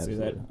all. I could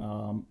Absolutely. see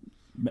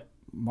that.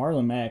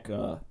 Marlon Mack,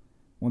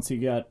 once he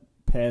got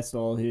past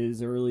all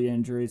his early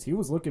injuries, he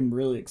was looking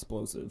really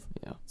explosive.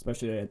 Yeah.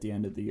 Especially at the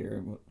end of the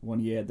year when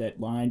he had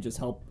that line just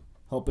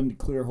helping to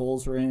clear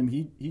holes for him.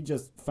 He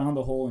just found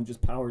a hole and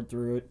just powered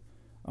through it.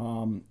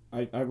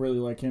 I really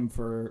like him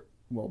for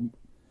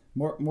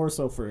more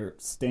so for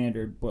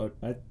standard, but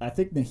I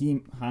think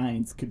Naheem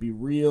Hines could be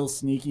real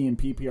sneaky in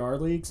PPR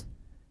leagues.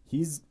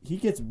 He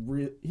gets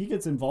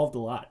involved a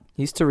lot.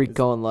 He's Tariq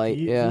Cohen light.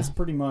 He's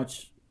pretty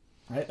much.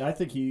 I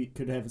think he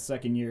could have a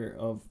second year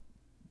of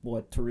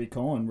what Tariq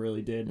Cohen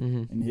really did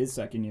in his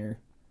second year.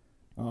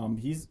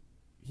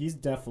 He's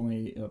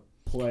definitely a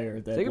player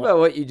that. Think about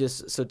what you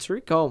just. So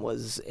Tariq Cohen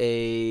was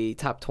a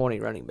top 20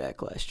 running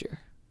back last year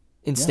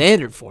in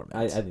standard format.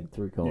 I think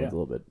Tariq Cohen's a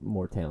little bit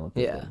more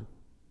talented. Yeah.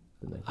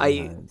 Than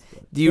Hines,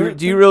 They're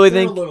do you really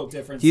they're think? a little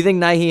different. Do you think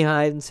Naheem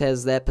Hines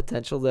has that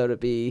potential though to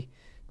be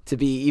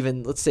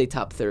even, let's say,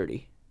 top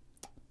 30?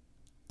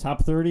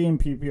 Top 30 in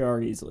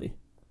PPR easily.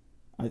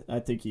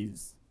 I think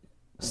he's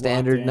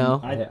Standard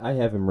locked in. now? I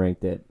have him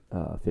ranked at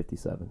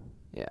 57.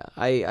 Yeah,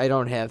 I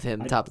don't have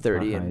him top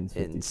 30 Hines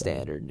in 57.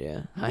 standard.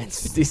 Yeah,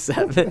 Hines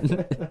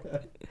 57.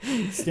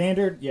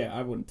 Standard, yeah,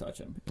 I wouldn't touch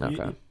him.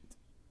 Okay.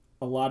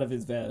 A lot of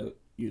his value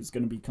is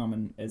going to be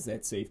coming as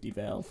that safety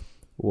valve.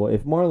 Well,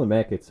 if Marlon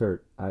Mack gets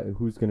hurt,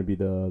 who's going to be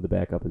the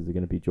backup? Is it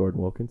going to be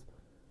Jordan Wilkins?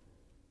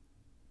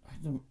 I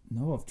don't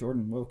know if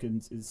Jordan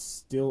Wilkins is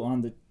still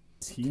on the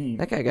team.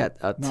 That guy got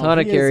a No, ton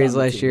of he is carries on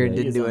the last team. year Yeah, and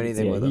he didn't is do on the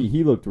anything team. with him.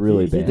 He looked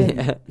really he bad. didn't,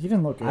 Yeah. he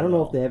didn't look good. I don't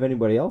know if they have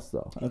anybody else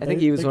though. I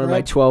think he was one of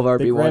my 12 They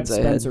RB grabbed ones I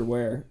had. Spencer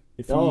Ware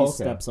if he Okay.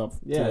 steps up.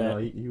 Yeah, to no,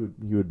 that. he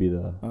would be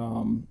the.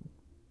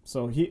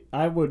 So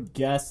I would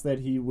guess that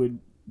he would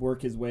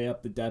work his way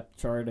up the depth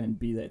chart and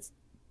be that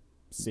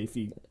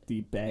safety,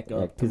 the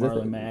backup to 'cause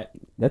Marlon Mack.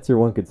 That's your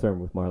one concern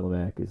with Marlon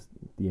Mack is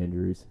the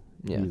injuries.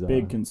 Yeah. He's,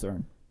 Big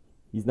concern.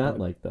 He's not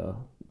But- like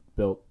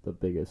built the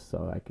biggest,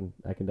 so I can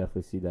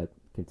definitely see that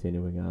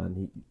continuing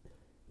on.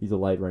 He's a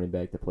light running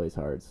back that plays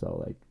hard,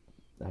 so like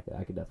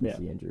I could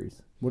definitely see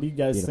injuries. What do you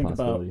guys being a think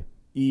about possibility.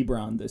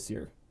 Ebron this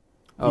year?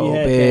 Oh,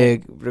 had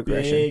big that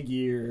regression. Big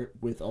year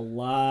with a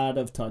lot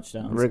of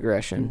touchdowns.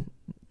 Regression.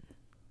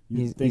 You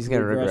He's think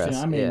gonna regression?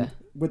 regress. I mean, Yeah.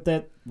 with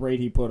that rate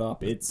he put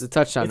up, it's The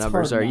touchdown it's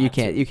numbers hard are you not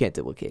to. can't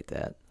duplicate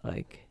that.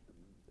 Like,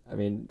 I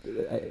mean,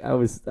 I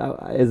was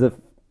as a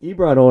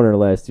Ebron owner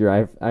last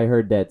year. I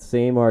heard that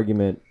same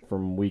argument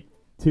from week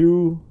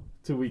 2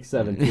 to week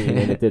 17,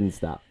 and it didn't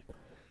stop.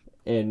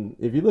 And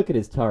if you look at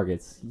his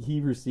targets, he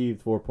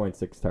received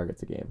 4.6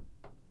 targets a game,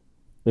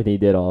 and he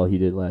did all he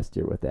did last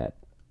year with that.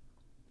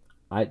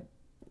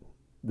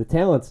 The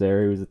talent's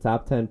there. He was a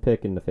top 10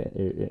 pick in the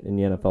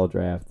NFL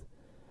draft.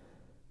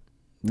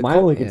 My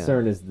only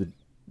concern is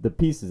the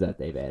pieces that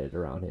they've added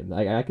around him.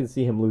 Like I can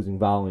see him losing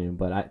volume,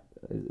 but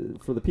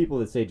for the people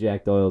that say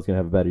Jack Doyle is going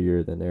to have a better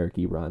year than Eric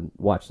Ebron,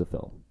 watch the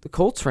film. the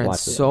Colts ran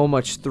so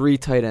much 3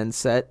 tight end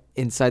set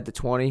inside the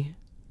 20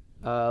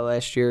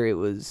 last year. It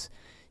was,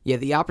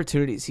 the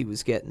opportunities he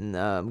was getting.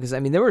 Because, I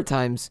mean, there were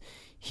times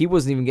he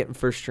wasn't even getting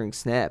first string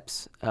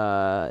snaps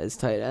as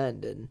tight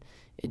end,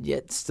 and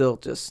yet still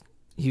just,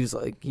 he was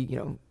like,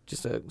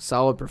 just a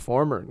solid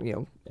performer,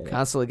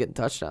 constantly getting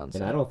touchdowns.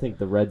 And I don't think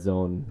the red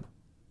zone,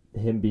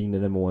 him being the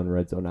number one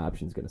red zone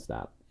option, is going to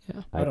stop.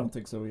 Yeah, I don't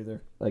think so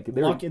either. Like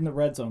Luck in the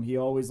red zone, he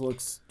always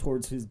looks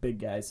towards his big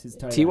guys, his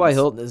tight T.Y. ends.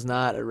 Hilton is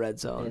not a red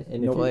zone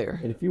player.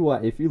 And if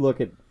you look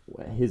at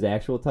his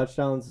actual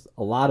touchdowns,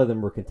 a lot of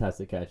them were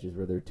contested catches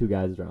where there were 2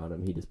 guys around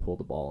him. He just pulled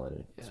the ball in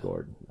and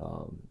scored.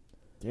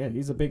 Yeah,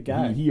 he's a big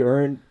guy. He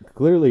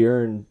clearly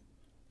earned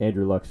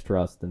Andrew Luck's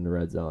trust in the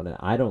red zone, and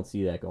I don't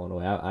see that going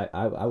away.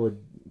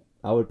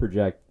 I would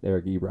project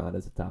Eric Ebron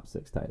as a top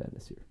 6 tight end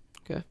this year.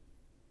 Okay.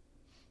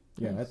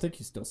 Yeah, I think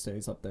he still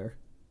stays up there.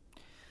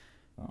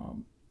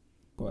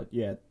 But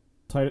yeah,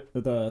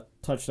 the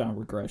touchdown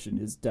regression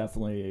is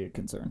definitely a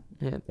concern.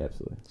 Yeah.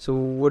 Absolutely. So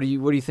what are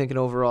you thinking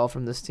overall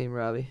from this team,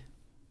 Robbie?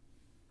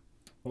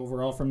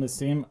 Overall from this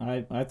team,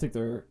 I think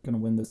they're going to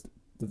win this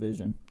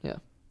division. Yeah.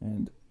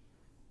 And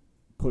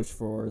push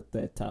for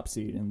that top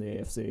seed in the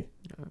AFC.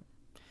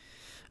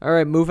 All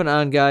right, moving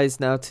on,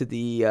 guys, now to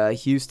the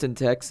Houston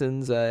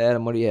Texans.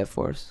 Adam, what do you have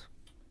for us?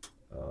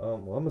 Well,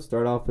 I'm going to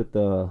start off with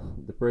the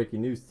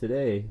breaking news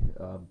today.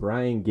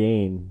 Brian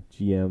Gain,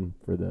 GM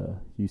for the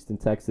Houston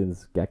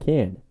Texans, got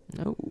canned.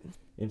 Oh.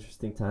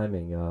 Interesting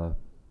timing.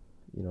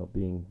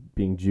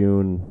 Being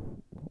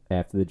June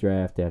after the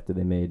draft, after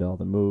they made all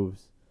the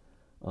moves.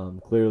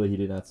 Clearly, he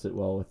did not sit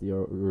well with the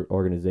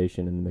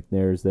organization and the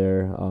McNairs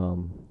there.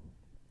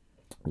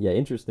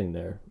 Interesting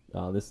there.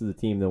 This is a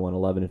team that won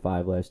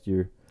 11-5 last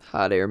year.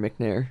 Hot air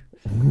McNair.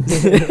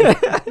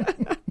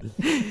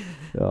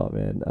 Oh,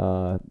 man.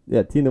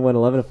 Team that went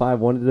 11-5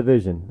 won the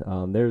division.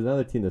 There was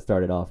another team that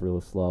started off real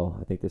slow.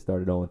 I think they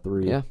started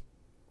 0-3. Yeah.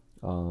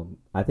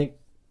 I think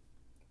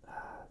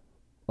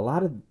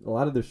a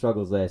lot of their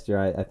struggles last year,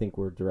 I think,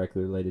 were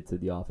directly related to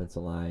the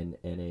offensive line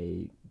and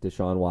a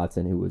Deshaun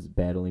Watson who was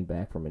battling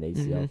back from an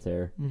ACL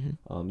tear.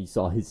 You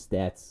saw his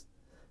stats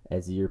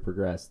as the year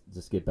progressed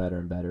just get better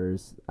and better.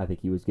 I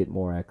think he was getting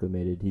more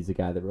acclimated. He's a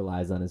guy that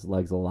relies on his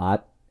legs a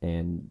lot,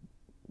 and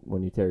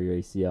when you tear your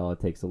ACL, it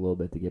takes a little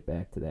bit to get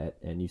back to that.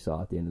 And you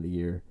saw at the end of the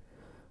year,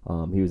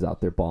 he was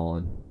out there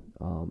balling.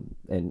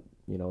 And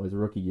his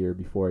rookie year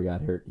before he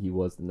got hurt, he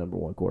was the number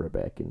one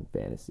quarterback in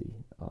fantasy.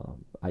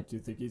 Do you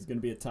think he's going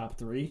to be a top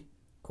 3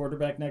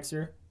 quarterback next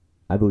year?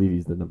 I believe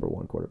he's the number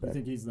one quarterback. I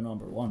think he's the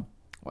number 1.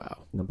 Wow.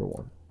 Number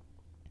one.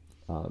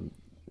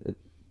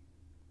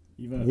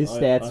 Even his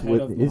stats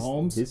with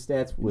Mahomes, his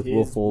stats with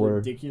Will Fuller,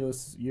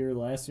 ridiculous year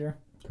last year.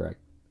 Correct.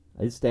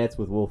 His stats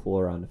with Will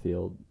Fuller on the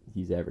field,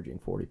 he's averaging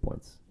 40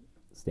 points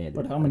standard.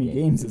 But how many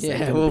games is that?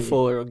 Yeah, Will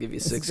Fuller will give you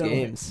 6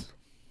 games.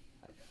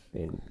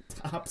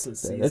 Tops a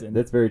season.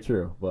 That's very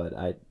true. But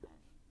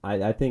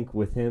I think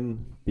with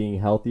him being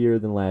healthier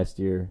than last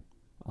year,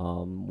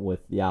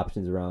 with the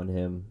options around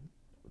him,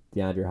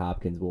 DeAndre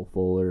Hopkins, Will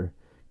Fuller,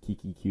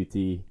 Kiki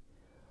QT,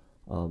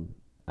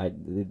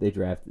 they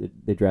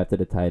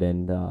drafted a tight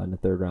end in the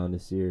 3rd round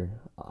this year.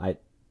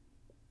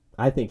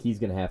 I think he's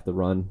going to have to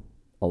run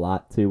a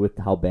lot too with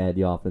how bad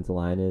the offensive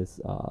line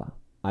is.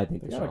 I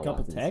think they got a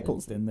couple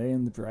tackles, didn't they,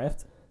 in the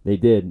draft? They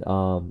did.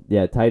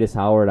 Titus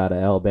Howard out of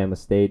Alabama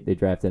State. They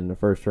drafted in the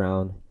 1st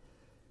round.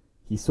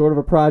 He's sort of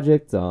a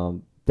project.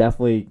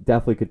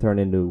 Definitely could turn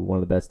into one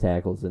of the best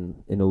tackles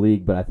in the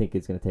league, but I think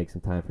it's going to take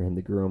some time for him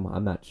to groom.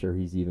 I'm not sure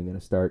he's even going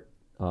to start.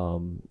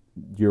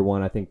 Year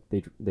 1, I think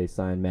they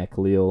signed Matt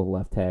Khalil,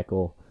 left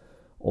tackle,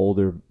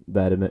 older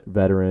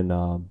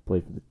veteran,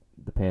 played for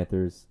the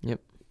Panthers. Yep.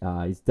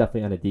 He's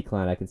definitely on a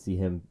decline. I can see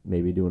him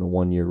maybe doing a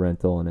 1-year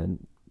rental and then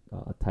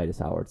Titus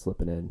Howard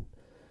slipping in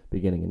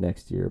beginning of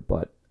next year.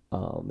 But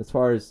as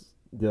far as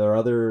their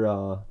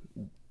other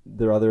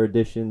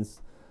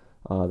additions,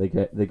 they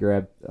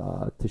grabbed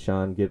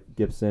Tashawn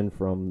Gibson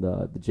from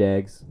the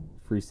Jags,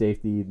 free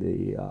safety.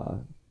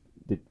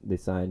 They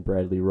signed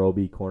Bradley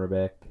Roby,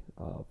 cornerback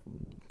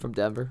from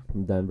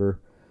Denver.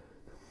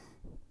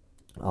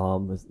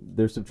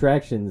 Their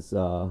subtractions,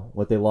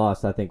 what they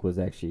lost, I think, was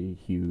actually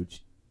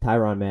huge.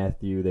 Tyrann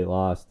Mathieu, they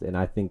lost, and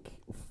I think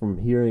from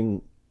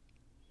hearing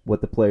what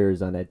the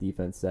players on that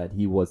defense said,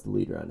 he was the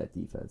leader on that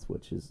defense,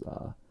 which is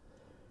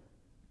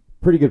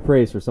pretty good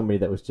praise for somebody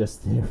that was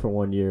just there for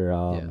 1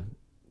 year.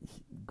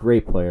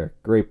 Great player.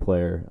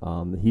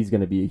 He's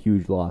going to be a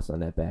huge loss on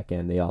that back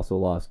end. They also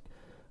lost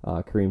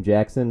Kareem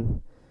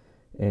Jackson.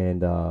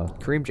 And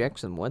Kareem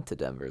Jackson went to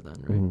Denver then,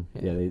 right?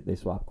 Mm-hmm. Yeah, they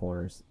swapped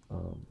corners.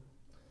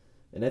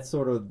 And that's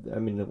sort of, I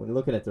mean, when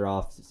looking at their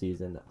off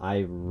season,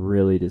 I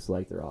really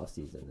dislike their off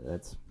season.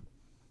 That's,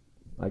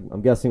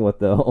 I'm guessing what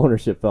the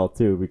ownership felt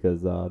too,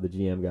 because the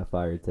GM got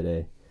fired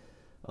today.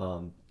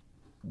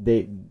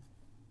 They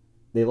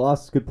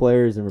lost good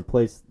players and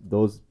replaced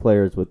those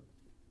players with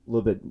a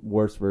little bit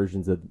worse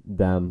versions of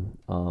them.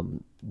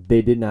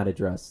 They did not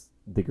address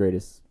the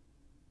greatest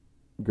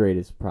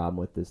problem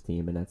with this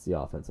team, and that's the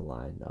offensive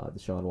line.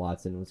 Deshaun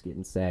Watson was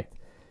getting sacked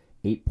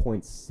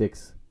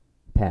 8.6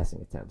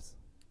 passing attempts.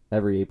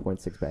 Every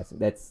 8.6 passing.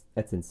 That's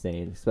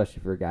insane,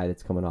 especially for a guy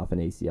that's coming off an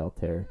ACL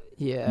tear.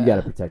 Yeah. You got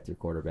to protect your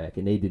quarterback,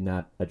 and they did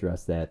not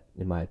address that,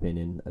 in my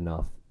opinion,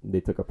 enough.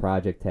 They took a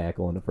project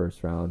tackle in the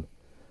 1st round.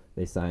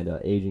 They signed an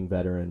aging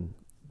veteran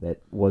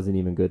that wasn't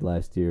even good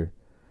last year.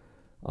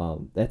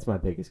 That's my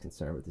biggest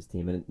concern with this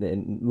team.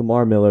 And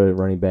Lamar Miller,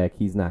 running back,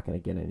 he's not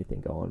going to get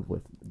anything going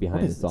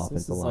behind this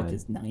offensive line.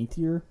 This is like his 9th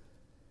year?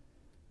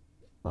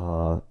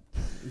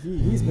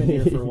 He's been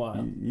here for a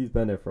while. He's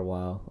been there for a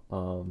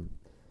while.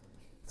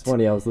 It's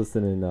funny, I was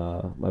listening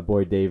my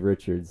boy Dave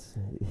Richards.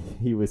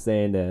 He was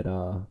saying that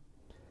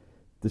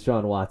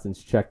Deshaun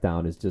Watson's check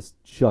down is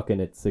just chucking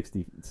it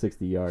 60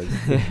 yards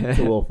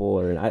to Will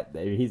Fuller.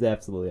 And he's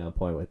absolutely on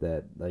point with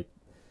that. Like,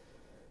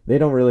 they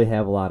don't really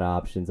have a lot of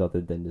options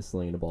other than just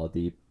slinging the ball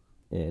deep.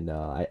 And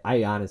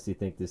I honestly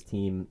think this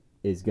team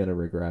is going to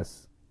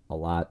regress a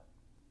lot.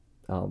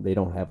 They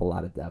don't have a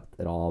lot of depth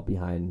at all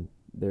behind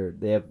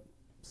they have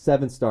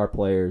 7-star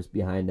players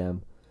behind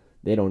them.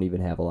 They don't even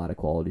have a lot of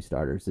quality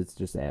starters. It's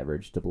just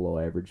average to below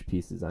average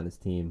pieces on his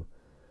team.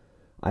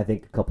 I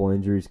think a couple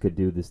injuries could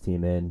do this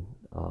team in,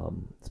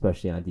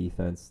 especially on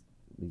defense.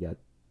 We got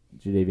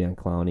Jadeveon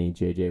Clowney,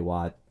 J.J.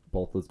 Watt.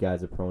 Both those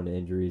guys are prone to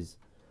injuries.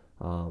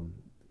 On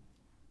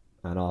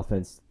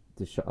offense,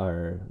 you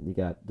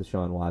got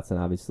Deshaun Watson,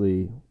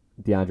 obviously,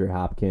 DeAndre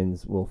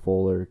Hopkins, Will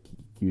Fuller,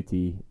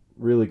 QT.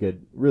 Really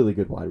good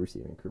wide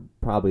receiving crew.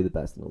 Probably the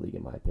best in the league,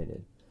 in my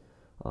opinion.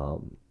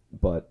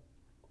 But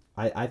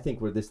I think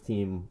where this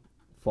team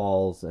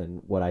falls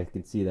and what I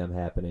can see them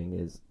happening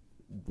is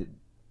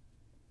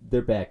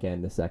their back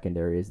end, the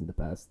secondary isn't the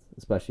best,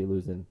 especially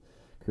losing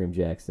Kareem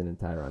Jackson and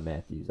Tyrann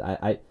Mathieu.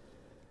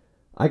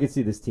 I could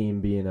see this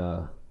team being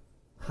a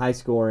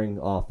high-scoring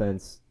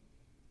offense,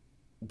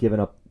 giving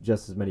up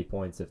just as many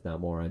points, if not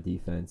more, on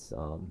defense,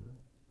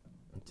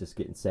 just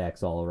getting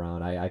sacks all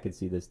around. I could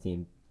see this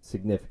team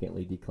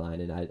significantly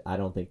declining. I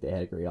don't think they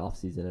had a great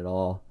offseason at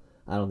all.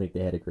 I don't think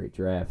they had a great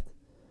draft.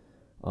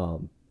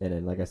 And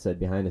then, like I said,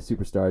 behind the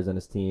superstars on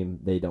his team,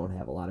 they don't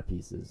have a lot of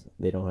pieces.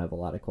 They don't have a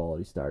lot of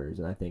quality starters,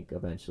 and I think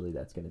eventually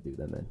that's going to do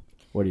them in.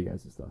 What are you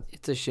guys' thoughts?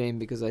 It's a shame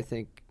because I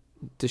think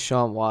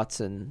Deshaun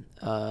Watson,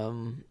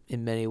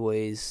 in many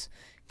ways,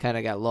 kind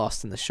of got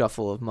lost in the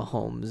shuffle of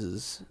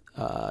Mahomes'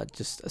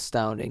 just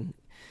astounding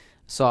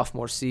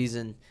sophomore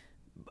season.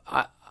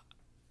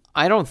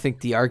 I don't think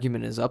the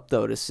argument is up,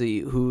 though, to see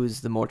who is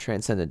the more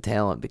transcendent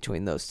talent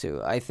between those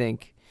two. I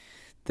think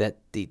that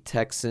the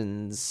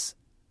Texans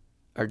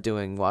are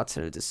doing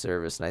Watson a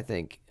disservice, and I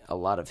think a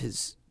lot of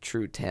his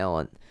true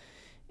talent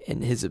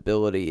and his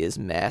ability is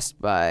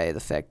masked by the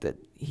fact that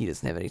he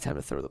doesn't have any time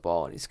to throw the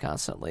ball, and he's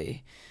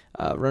constantly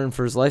running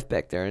for his life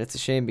back there. And it's a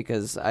shame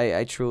because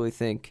I truly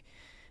think,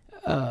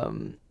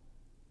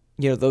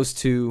 those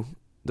two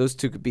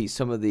could be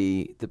some of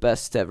the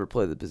best to ever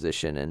play the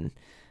position. And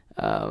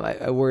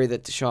I worry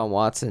that Deshaun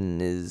Watson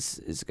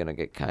is going to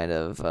get kind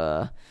of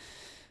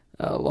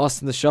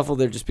lost in the shuffle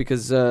there just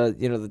because,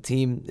 the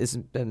team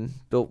isn't been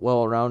built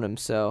well around him.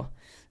 So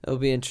it'll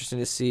be interesting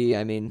to see.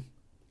 I mean,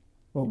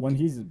 well, when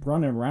he's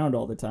running around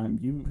all the time,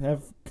 you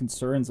have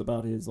concerns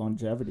about his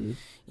longevity.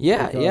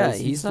 Yeah,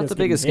 he's not the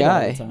biggest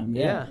guy.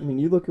 Yeah. I mean,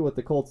 you look at what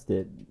the Colts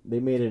did. They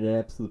made it an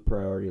absolute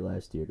priority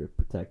last year to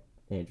protect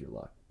Andrew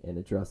Luck and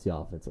address the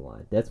offensive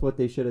line. That's what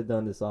they should have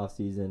done this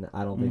offseason.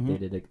 I don't think they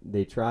did.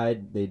 They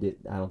tried. They did.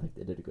 I don't think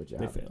they did a good job.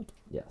 They failed.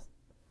 Yes.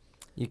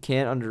 You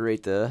can't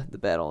underrate the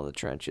battle in the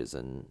trenches,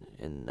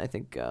 and I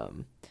think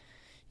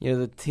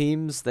the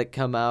teams that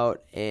come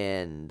out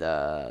and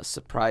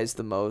surprise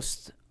the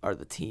most are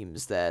the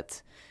teams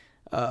that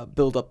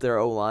build up their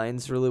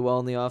O-lines really well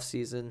in the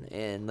offseason.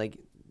 And, like,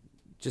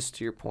 just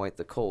to your point,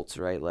 the Colts,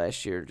 right,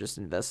 last year just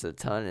invested a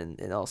ton,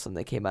 and all of a sudden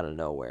they came out of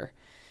nowhere.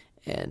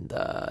 And,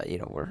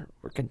 we're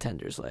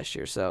contenders last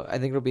year. So I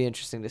think it'll be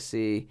interesting to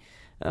see,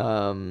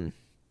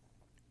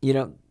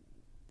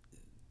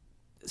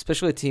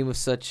 especially a team with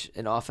such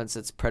an offense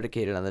that's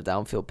predicated on the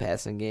downfield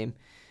passing game,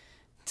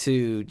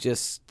 to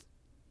just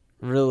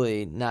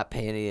really not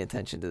pay any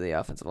attention to the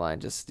offensive line.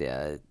 Just,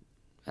 I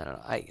don't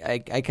know.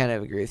 I kind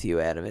of agree with you,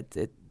 Adam.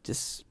 It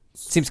just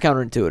seems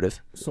counterintuitive.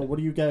 So what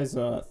do you guys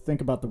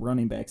think about the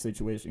running back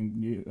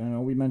situation? I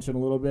know we mentioned a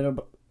little bit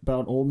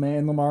about old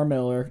man Lamar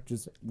Miller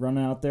just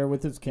running out there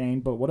with his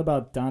cane, but what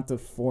about Donta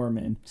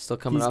Foreman? Still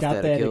coming off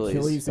that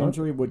Achilles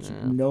injury, which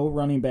no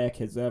running back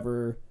has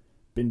ever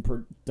been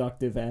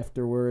productive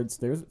afterwards.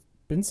 There's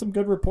been some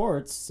good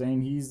reports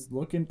saying he's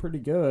looking pretty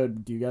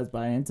good. Do you guys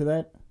buy into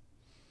that?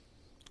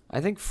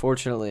 I think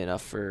fortunately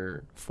enough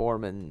for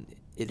Foreman,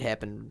 it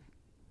happened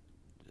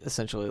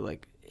essentially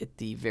like at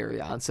the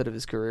very onset of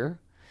his career.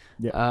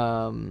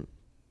 Yeah.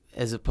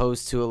 As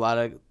opposed to a lot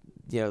of,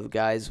 the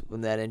guys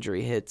when that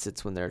injury hits,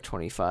 it's when they're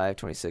 25,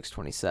 26,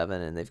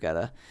 27, and they've got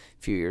a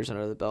few years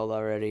under the belt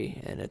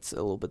already, and it's a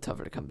little bit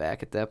tougher to come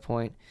back at that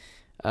point.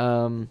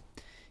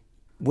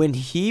 When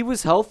he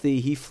was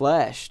healthy, he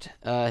flashed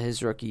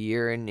his rookie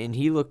year, and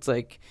he looked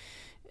like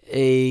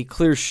a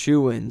clear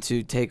shoo-in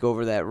to take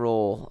over that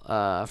role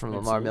from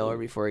Lamar Miller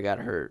before he got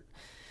hurt.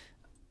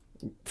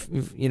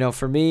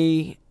 For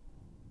me,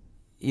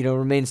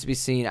 remains to be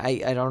seen.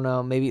 I don't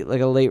know, maybe like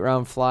a late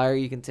round flyer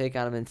you can take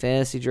on him in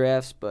fantasy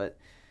drafts, but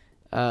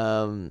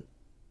I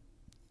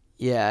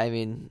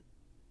mean,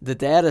 the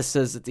data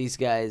says that these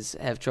guys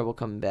have trouble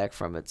coming back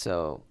from it,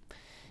 so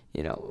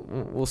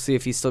we'll see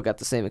if he's still got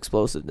the same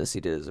explosiveness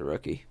he did as a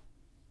rookie.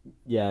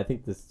 Yeah, I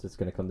think this is just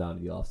going to come down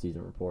to the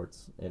off-season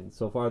reports, and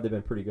so far they've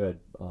been pretty good.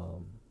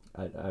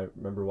 I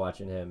remember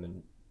watching him,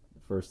 and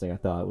the first thing I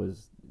thought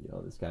was,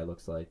 this guy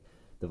looks like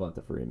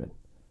Devonta Freeman.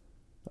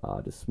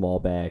 Just small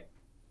back,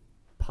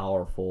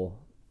 powerful,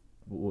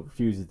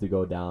 refuses to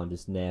go down,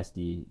 just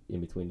nasty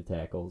in between the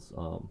tackles.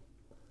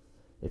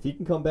 If he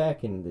can come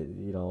back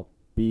and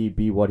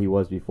be what he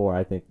was before,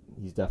 I think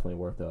he's definitely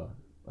worth a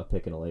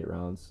pick in the late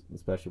rounds,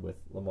 especially with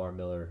Lamar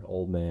Miller,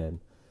 old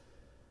man,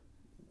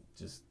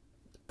 just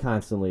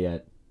constantly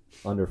at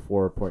under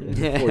 4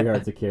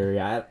 yards a carry.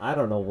 I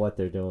don't know what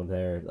they're doing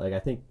there. Like I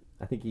think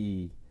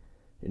he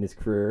in his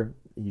career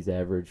he's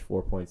averaged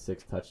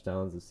 4.6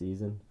 touchdowns a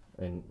season,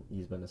 and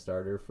he's been a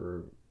starter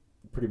for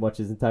pretty much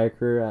his entire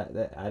career.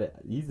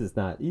 He's just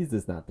not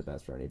the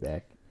best running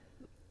back.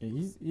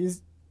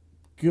 He's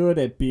good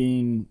at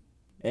being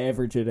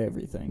average at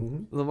everything.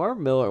 Mm-hmm. Lamar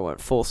Miller went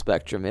full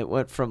spectrum. It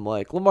went from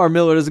like Lamar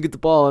Miller doesn't get the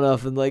ball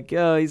enough, and like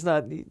he's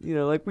not,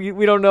 like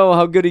we don't know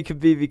how good he could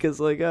be because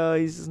like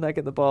he's just not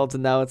getting the ball. To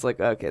now it's like,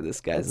 okay,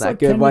 this guy's not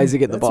good. Why is he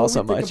getting the ball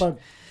so much? About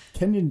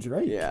Kenyon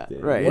Drake. Yeah,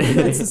 right.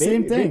 It's the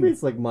same thing. Maybe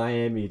it's like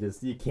Miami.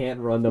 Just you can't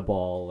run the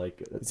ball.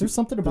 Like is there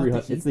something about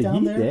the heat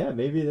down there? Yeah,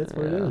 maybe that's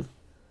what it is.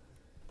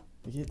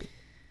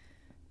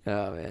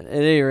 Oh man! At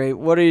any rate,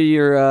 what are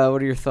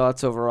your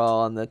thoughts overall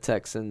on the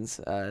Texans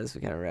as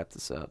we kind of wrap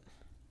this up?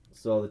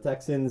 So the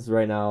Texans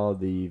right now,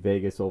 the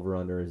Vegas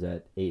over/under is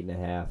at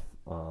 8.5.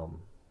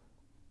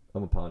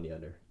 I'm a pound the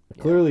under.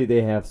 Yeah. Clearly,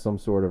 they have some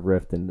sort of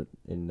rift in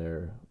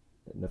the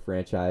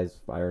franchise,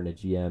 firing a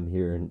GM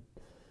here in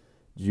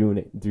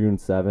June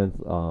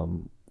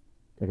 7th.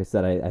 like I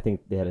said, I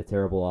think they had a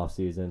terrible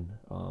offseason.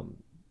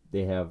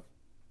 They have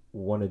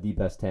one of the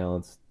best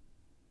talents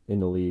in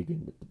the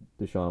league,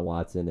 Deshaun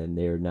Watson, and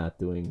they're not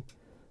doing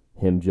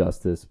him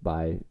justice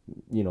by,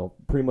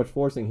 pretty much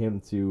forcing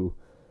him to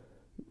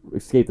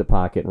escape the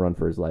pocket and run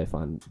for his life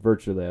on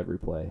virtually every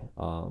play.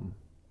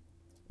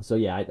 So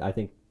yeah, I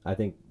think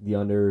the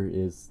under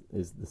is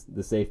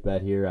the safe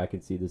bet here. I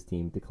can see this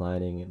team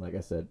declining, and like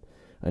I said,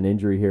 an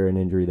injury here, an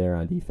injury there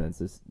on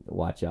defense.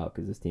 Watch out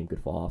because this team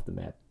could fall off the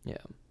map. Yeah.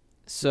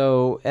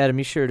 So Adam,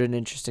 you shared an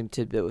interesting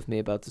tidbit with me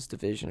about this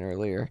division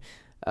earlier.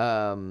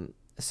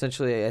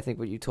 Essentially, I think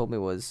what you told me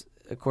was,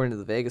 according to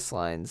the Vegas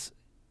lines,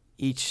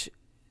 each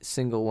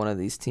single one of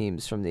these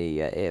teams from the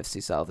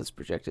AFC South is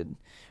projected,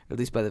 or at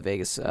least by the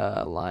Vegas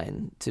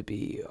line, to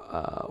be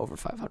over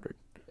 500.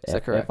 Is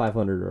that correct? At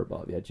 500 or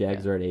above. Yeah,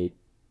 Jags are at 8,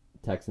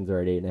 Texans are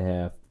at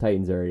 8.5,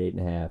 Titans are at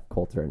 8.5,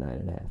 Colts are at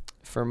 9.5.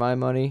 For my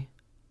money,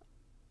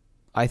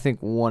 I think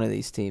one of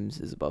these teams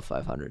is above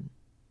 500,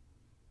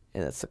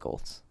 and that's the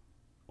Colts.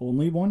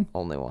 Only one?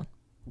 Only one.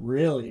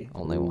 Really?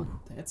 Only one.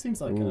 That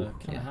seems like a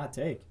kind of hot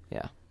take.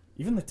 Yeah.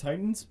 Even the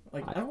Titans,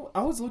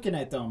 I was looking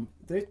at them.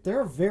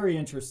 They're a very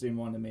interesting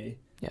one to me.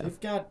 Yeah. They've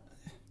got,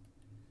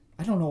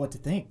 I don't know what to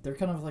think. They're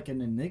kind of like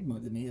an enigma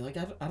to me. Like,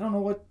 I don't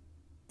know what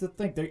to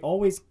think. They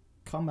always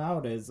come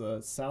out as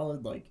a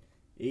solid,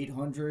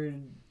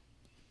 800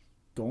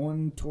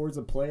 going towards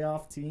a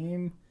playoff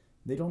team.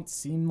 They don't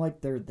seem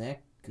like they're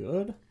that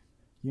good,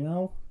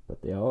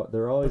 But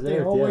they're always there.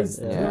 They're always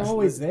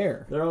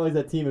there. They're always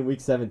that team in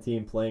Week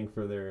 17 playing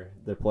for their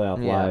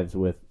playoff lives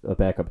with a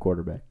backup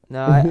quarterback.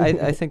 No,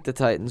 I think the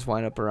Titans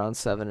wind up around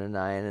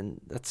 7-9, and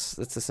that's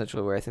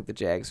essentially where I think the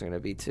Jags are going to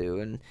be too.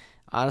 And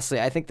honestly,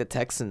 I think the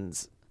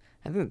Texans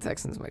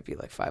might be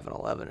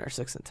 5-11 or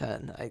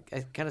 6-10.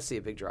 I kind of see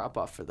a big drop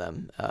off for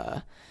them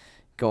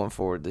going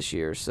forward this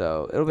year.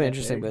 So it'll be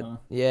interesting. Big, but huh?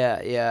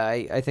 yeah,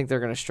 I think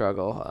they're going to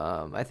struggle.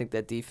 I think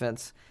that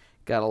defense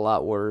got a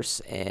lot worse,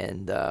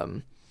 and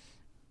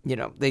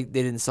they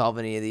didn't solve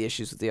any of the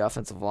issues with the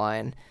offensive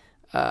line.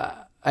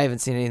 I haven't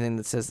seen anything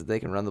that says that they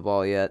can run the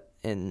ball yet,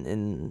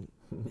 and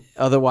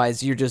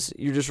otherwise you're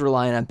just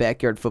relying on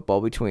backyard football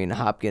between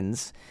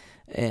Hopkins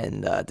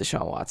and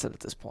Deshaun Watson at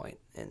this point.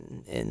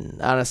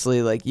 And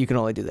honestly, you can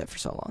only do that for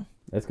so long.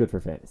 That's good for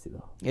fantasy,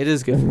 though. It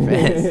is good for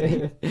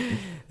fantasy.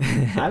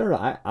 I don't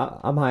know.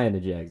 I'm high on the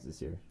Jags this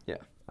year. Yeah.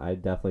 I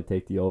definitely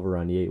take the over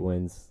on the 8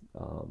 wins.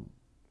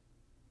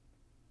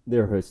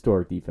 They're a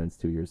historic defense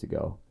 2 years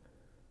ago.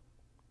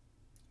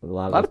 A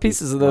lot of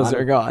pieces of those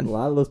are gone. A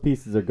lot of those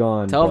pieces are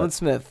gone. Telvin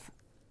Smith,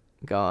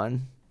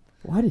 gone.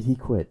 Why did he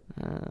quit?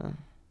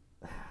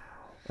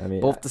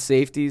 Both the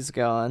safeties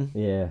gone.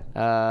 Yeah.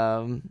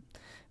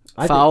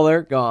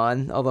 Fowler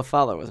gone. Although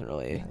Fowler wasn't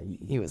really,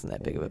 he wasn't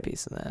that big of a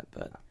piece in that.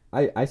 But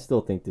I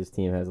still think this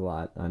team has a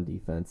lot on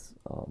defense.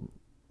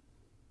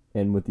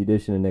 And with the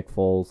addition of Nick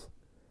Foles,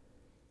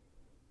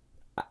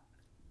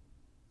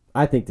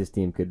 I think this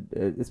team could,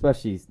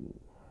 especially.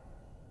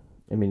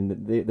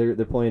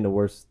 They're playing the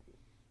worst.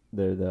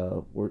 They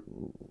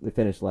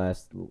finished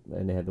last,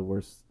 and they had the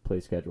worst play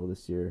schedule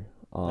this year.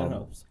 That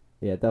helps.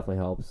 Yeah, it definitely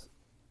helps.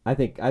 I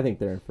think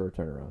they're in for a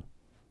turnaround.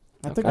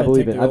 I think I I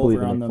believe take in- the I believe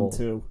over in on Nick them Foles.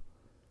 too.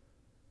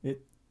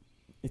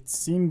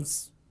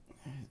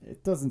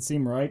 It doesn't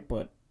seem right,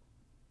 but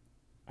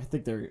I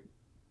think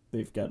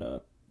they've got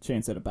a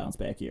chance at a bounce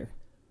back year.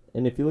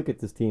 And if you look at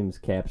this team's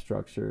cap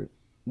structure,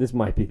 this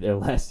might be their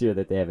last year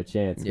that they have a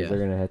chance because they're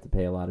going to have to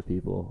pay a lot of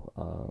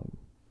people.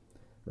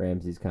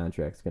 Ramsey's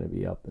contract's going to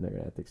be up, and they're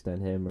going to have to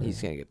extend him.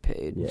 he's going to get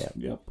paid. Yeah.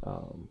 Yep.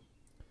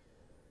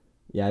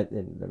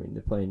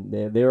 They're playing.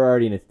 They were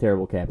already in a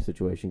terrible cap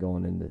situation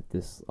going into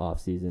this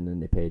offseason,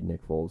 and they paid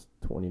Nick Foles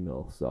 $20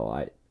 million.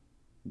 So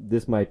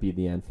this might be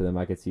the end for them.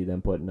 I could see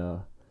them putting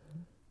a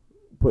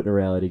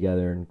rally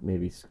together and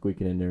maybe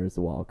squeaking in there as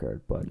the wild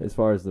card. But as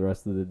far as the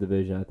rest of the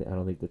division, I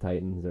don't think the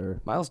Titans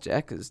are. Miles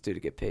Jack is due to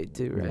get paid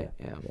too, right?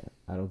 Yeah.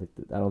 I don't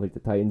think the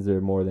Titans are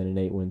more than an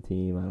 8-win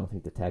team. I don't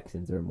think the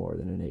Texans are more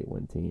than an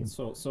 8-win team.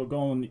 So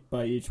going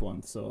by each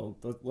one. So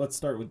let's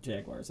start with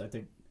Jaguars. I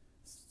think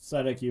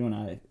Sadek, you and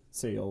I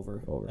say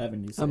over.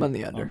 Evan, you say I'm on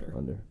the under.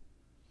 Under.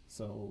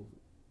 So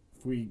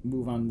if we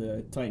move on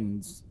the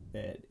Titans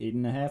at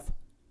 8.5.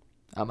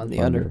 I'm on the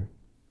under.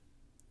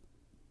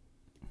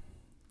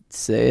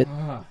 Say it.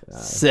 Ah,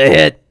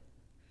 Say it.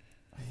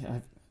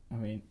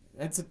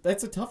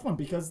 That's a tough one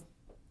because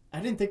I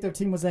didn't think their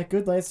team was that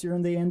good last year,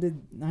 and they ended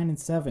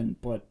 9-7.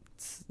 But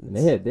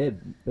They had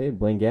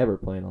Blaine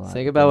Gabbert playing a lot.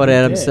 Think about what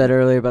Adam said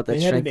earlier about the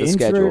strength of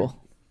schedule.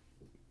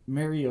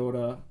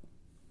 Mariota,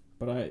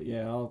 but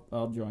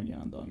I'll join you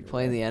on the under.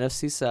 Playing the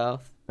NFC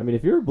South.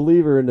 If you're a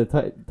believer in the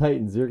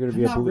Titans, you're going to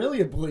be I'm not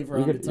really a believer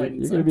on the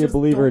Titans. You're going to be a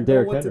believer in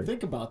Derrick Henry. What to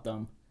think about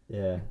them?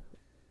 Yeah.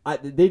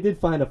 They did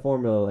find a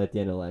formula at the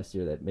end of last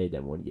year that made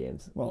them win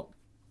games. Well,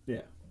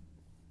 yeah.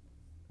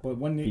 But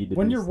when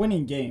you're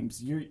winning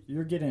games,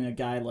 you're getting a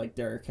guy like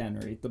Derrick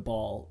Henry the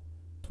ball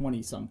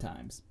 20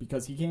 sometimes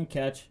because he can't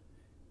catch,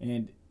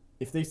 and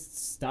if they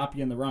stop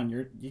you in the run,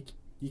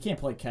 you can't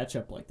play catch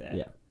up like that.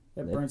 Yeah.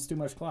 It burns too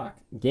much clock.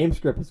 Game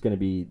script is going to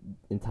be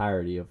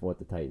entirety of what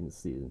the Titans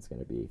season is going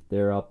to be. If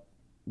they're up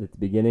at the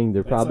beginning,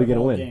 they're probably going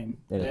to win. Game.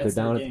 And if That's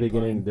they're down their at the game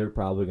beginning, plan. they're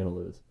probably going to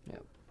lose.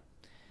 Yep.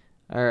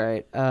 All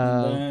right.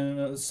 And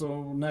then,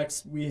 so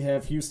next we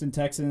have Houston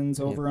Texans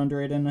over under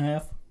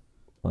 8.5.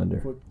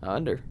 Under.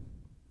 Under.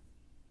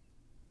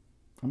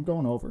 I'm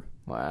going over.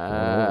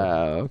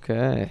 Wow.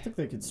 Okay. I think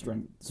they could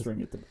string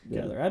it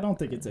together. I don't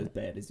think it's as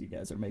bad as you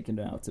guys are making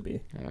it out to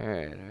be. All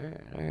right.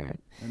 And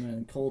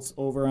then Colts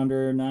over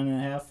under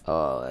 9.5.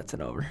 Oh, that's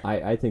an over.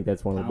 I think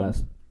that's one of the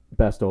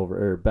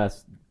Pound.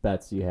 best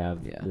bets you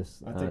have. Yeah.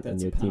 This I think in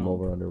that's your a team pound.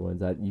 over under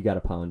wins. You got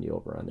to pound the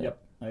over on that.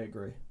 Yep, I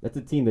agree. That's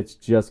a team that's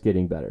just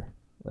getting better.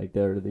 Like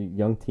they're the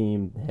young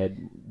team had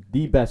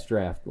the best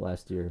draft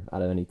last year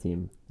out of any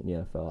team in the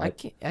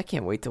NFL. I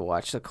can't wait to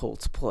watch the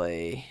Colts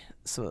play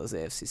some of those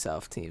AFC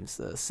South teams.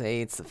 The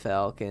Saints, the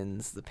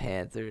Falcons, the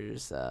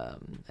Panthers. I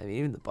mean,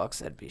 even the Bucks,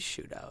 that'd be a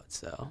shootout.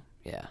 So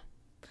yeah,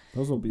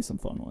 Those will be some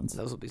fun ones.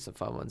 those will be some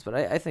fun ones. But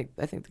I think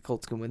the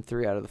Colts can win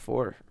 3 out of the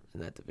 4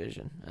 in that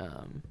division.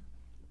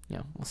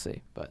 Yeah, we'll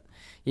see. But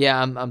yeah,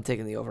 I'm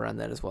taking the over on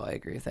that as well. I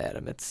agree with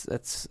Adam. It's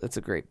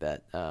a great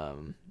bet.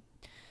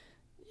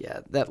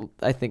 Yeah, that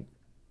I think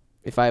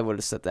if I would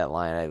have set that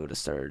line, I would have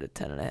started at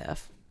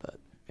 10.5. But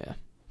yeah,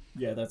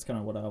 Yeah, that's kind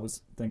of what I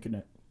was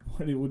thinking.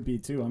 What it would be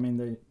too. I mean,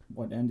 they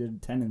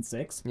ended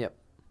 10-6. yep,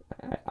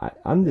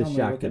 I'm They're just only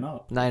shocked. looking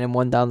up.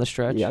 9-1 down the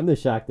stretch. Yeah, I'm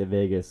just shocked that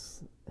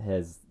Vegas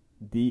has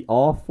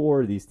all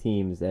 4 of these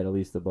teams at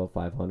least above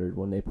 500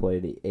 when they play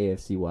the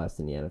AFC West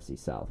and the NFC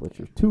South, which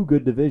are 2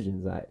 good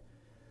divisions.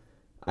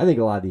 I think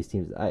a lot of these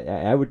teams.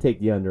 I would take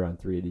the under on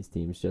 3 of these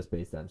teams just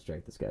based on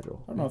strength of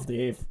schedule. I don't know if the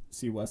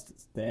AFC West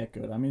is that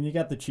good. I mean, you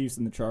got the Chiefs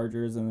and the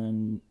Chargers, and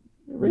then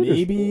Raiders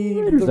maybe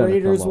haven't the come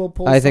Raiders up. will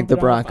pull. I think the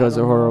something off. Broncos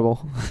I are don't know.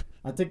 horrible.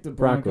 I think the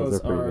Broncos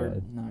Broncos are pretty are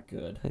bad. not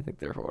good. I think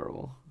they're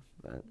horrible.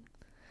 But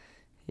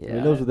yeah, I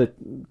mean, those are the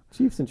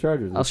Chiefs and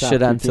Chargers. I'll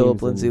shit on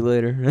Philip Lindsay teams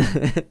later.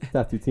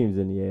 top 2 teams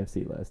in the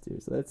AFC last year,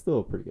 so that's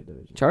still a pretty good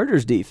division.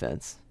 Chargers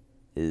defense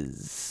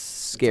is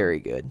scary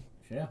good.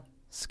 Yeah.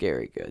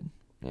 Scary good.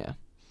 Yeah.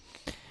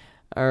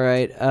 All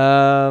right.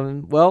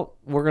 Well,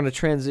 we're going to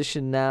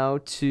transition now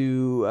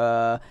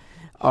to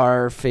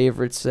our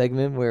favorite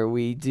segment where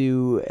we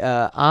do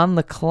On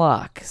the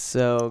Clock.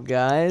 So,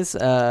 guys,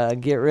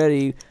 get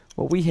ready.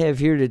 What we have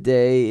here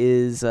today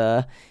is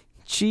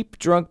cheap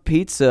drunk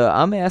pizza.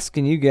 I'm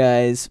asking you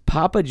guys,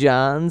 Papa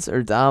John's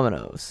or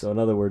Domino's? So in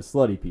other words,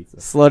 slutty pizza.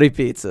 Slutty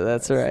pizza.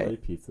 That's right.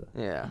 Slutty pizza.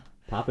 Yeah.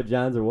 Papa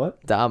John's or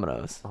what?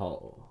 Domino's.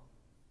 Oh.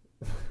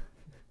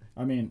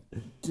 I mean,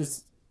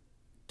 just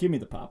give me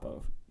the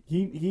Papa.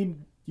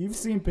 You've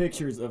seen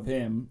pictures of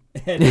him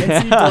at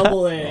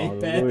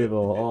NCAA. Oh,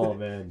 Louisville. Oh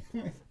man.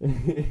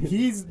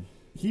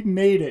 He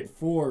made it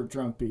for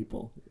drunk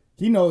people.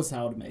 He knows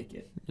how to make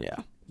it. Yeah.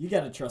 You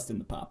got to trust in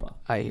the Papa.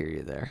 I hear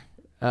you there.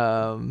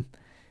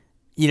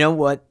 You know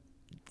what?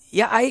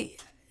 Yeah, I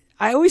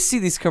always see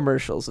these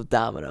commercials with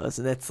Domino's,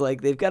 and it's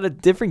like they've got a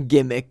different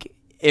gimmick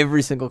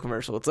every single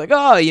commercial. It's like,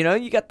 oh,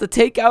 you got the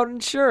takeout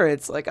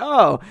insurance. Like,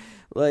 oh,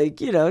 we'll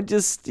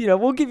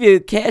give you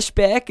cash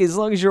back as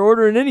long as you're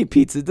ordering any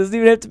pizza. It doesn't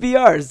even have to be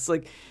ours. It's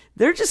like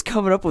they're just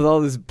coming up with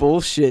all this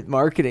bullshit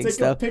marketing Take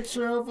stuff. a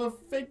picture of a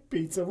fake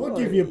pizza. We'll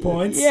give you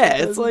points. Yeah,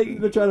 it's like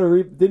They're trying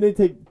to didn't they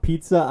take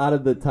pizza out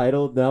of the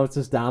title? Now it's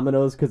just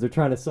Domino's because they're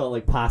trying to sell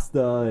like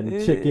pasta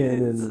and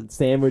chicken and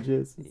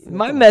sandwiches.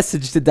 my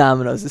message to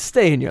Domino's is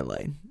stay in your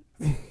lane.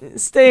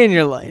 Stay in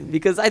your lane,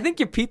 because I think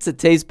your pizza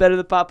tastes better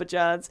than Papa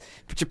John's,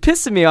 but you're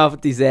pissing me off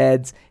with these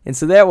ads, and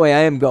so that way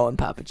I am going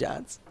Papa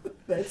John's.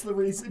 That's the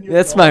reason.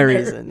 That's my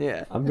reason.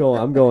 Yeah. I'm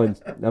going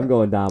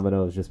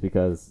Domino's just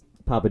because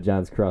Papa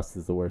John's crust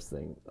is the worst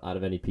thing out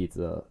of any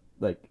pizza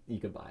like you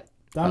can buy.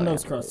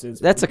 Domino's crust is.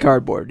 That's a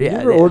cardboard. Yeah. Have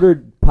you ever yeah.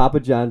 ordered Papa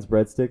John's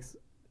breadsticks?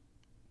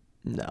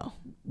 No.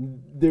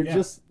 They're Yeah.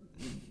 just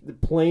the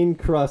plain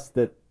crust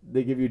that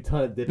they give you a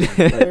ton of dipping,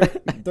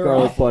 like They're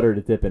garlic awful. butter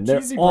to dip in. They're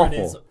Cheesy awful.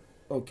 bread is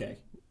okay.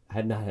 I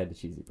had not had the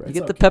cheesy bread. You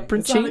get It's the okay.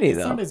 pepperoncini, It's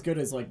though. not as good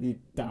as like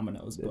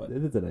Domino's, but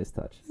It is a nice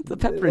touch. The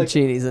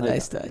pepperoncini is a Like,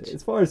 nice touch.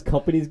 As far as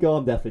companies go,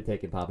 I'm definitely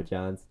taking Papa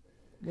John's.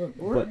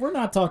 we're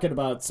not talking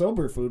about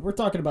sober food. We're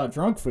talking about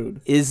drunk food.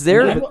 Is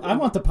there? I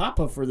want the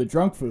Papa for the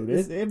drunk food.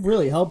 It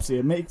really helps you.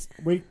 It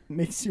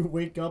makes you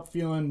wake up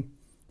feeling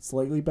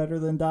slightly better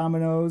than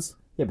Domino's.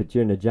 Yeah, but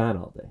you're in a John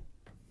all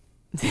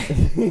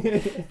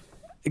day.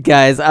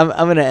 Guys, I'm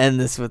gonna end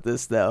this with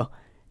this though.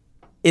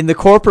 In the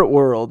corporate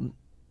world,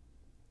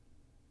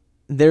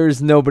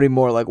 there's nobody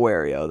more like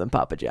Wario than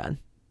Papa John.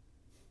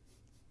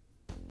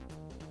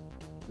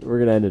 We're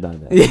gonna end it on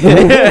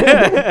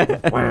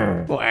that.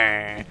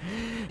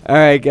 All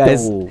right,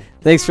 guys. Oh.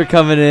 Thanks for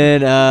coming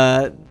in.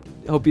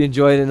 Hope you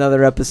enjoyed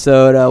another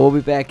episode. We'll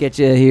be back at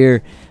you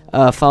here,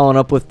 following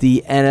up with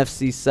the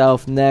NFC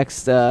South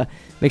next.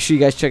 Make sure you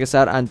guys check us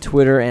out on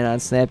Twitter and on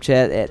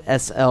Snapchat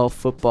at SL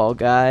Football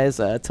Guys.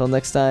 Till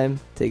next time,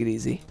 take it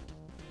easy.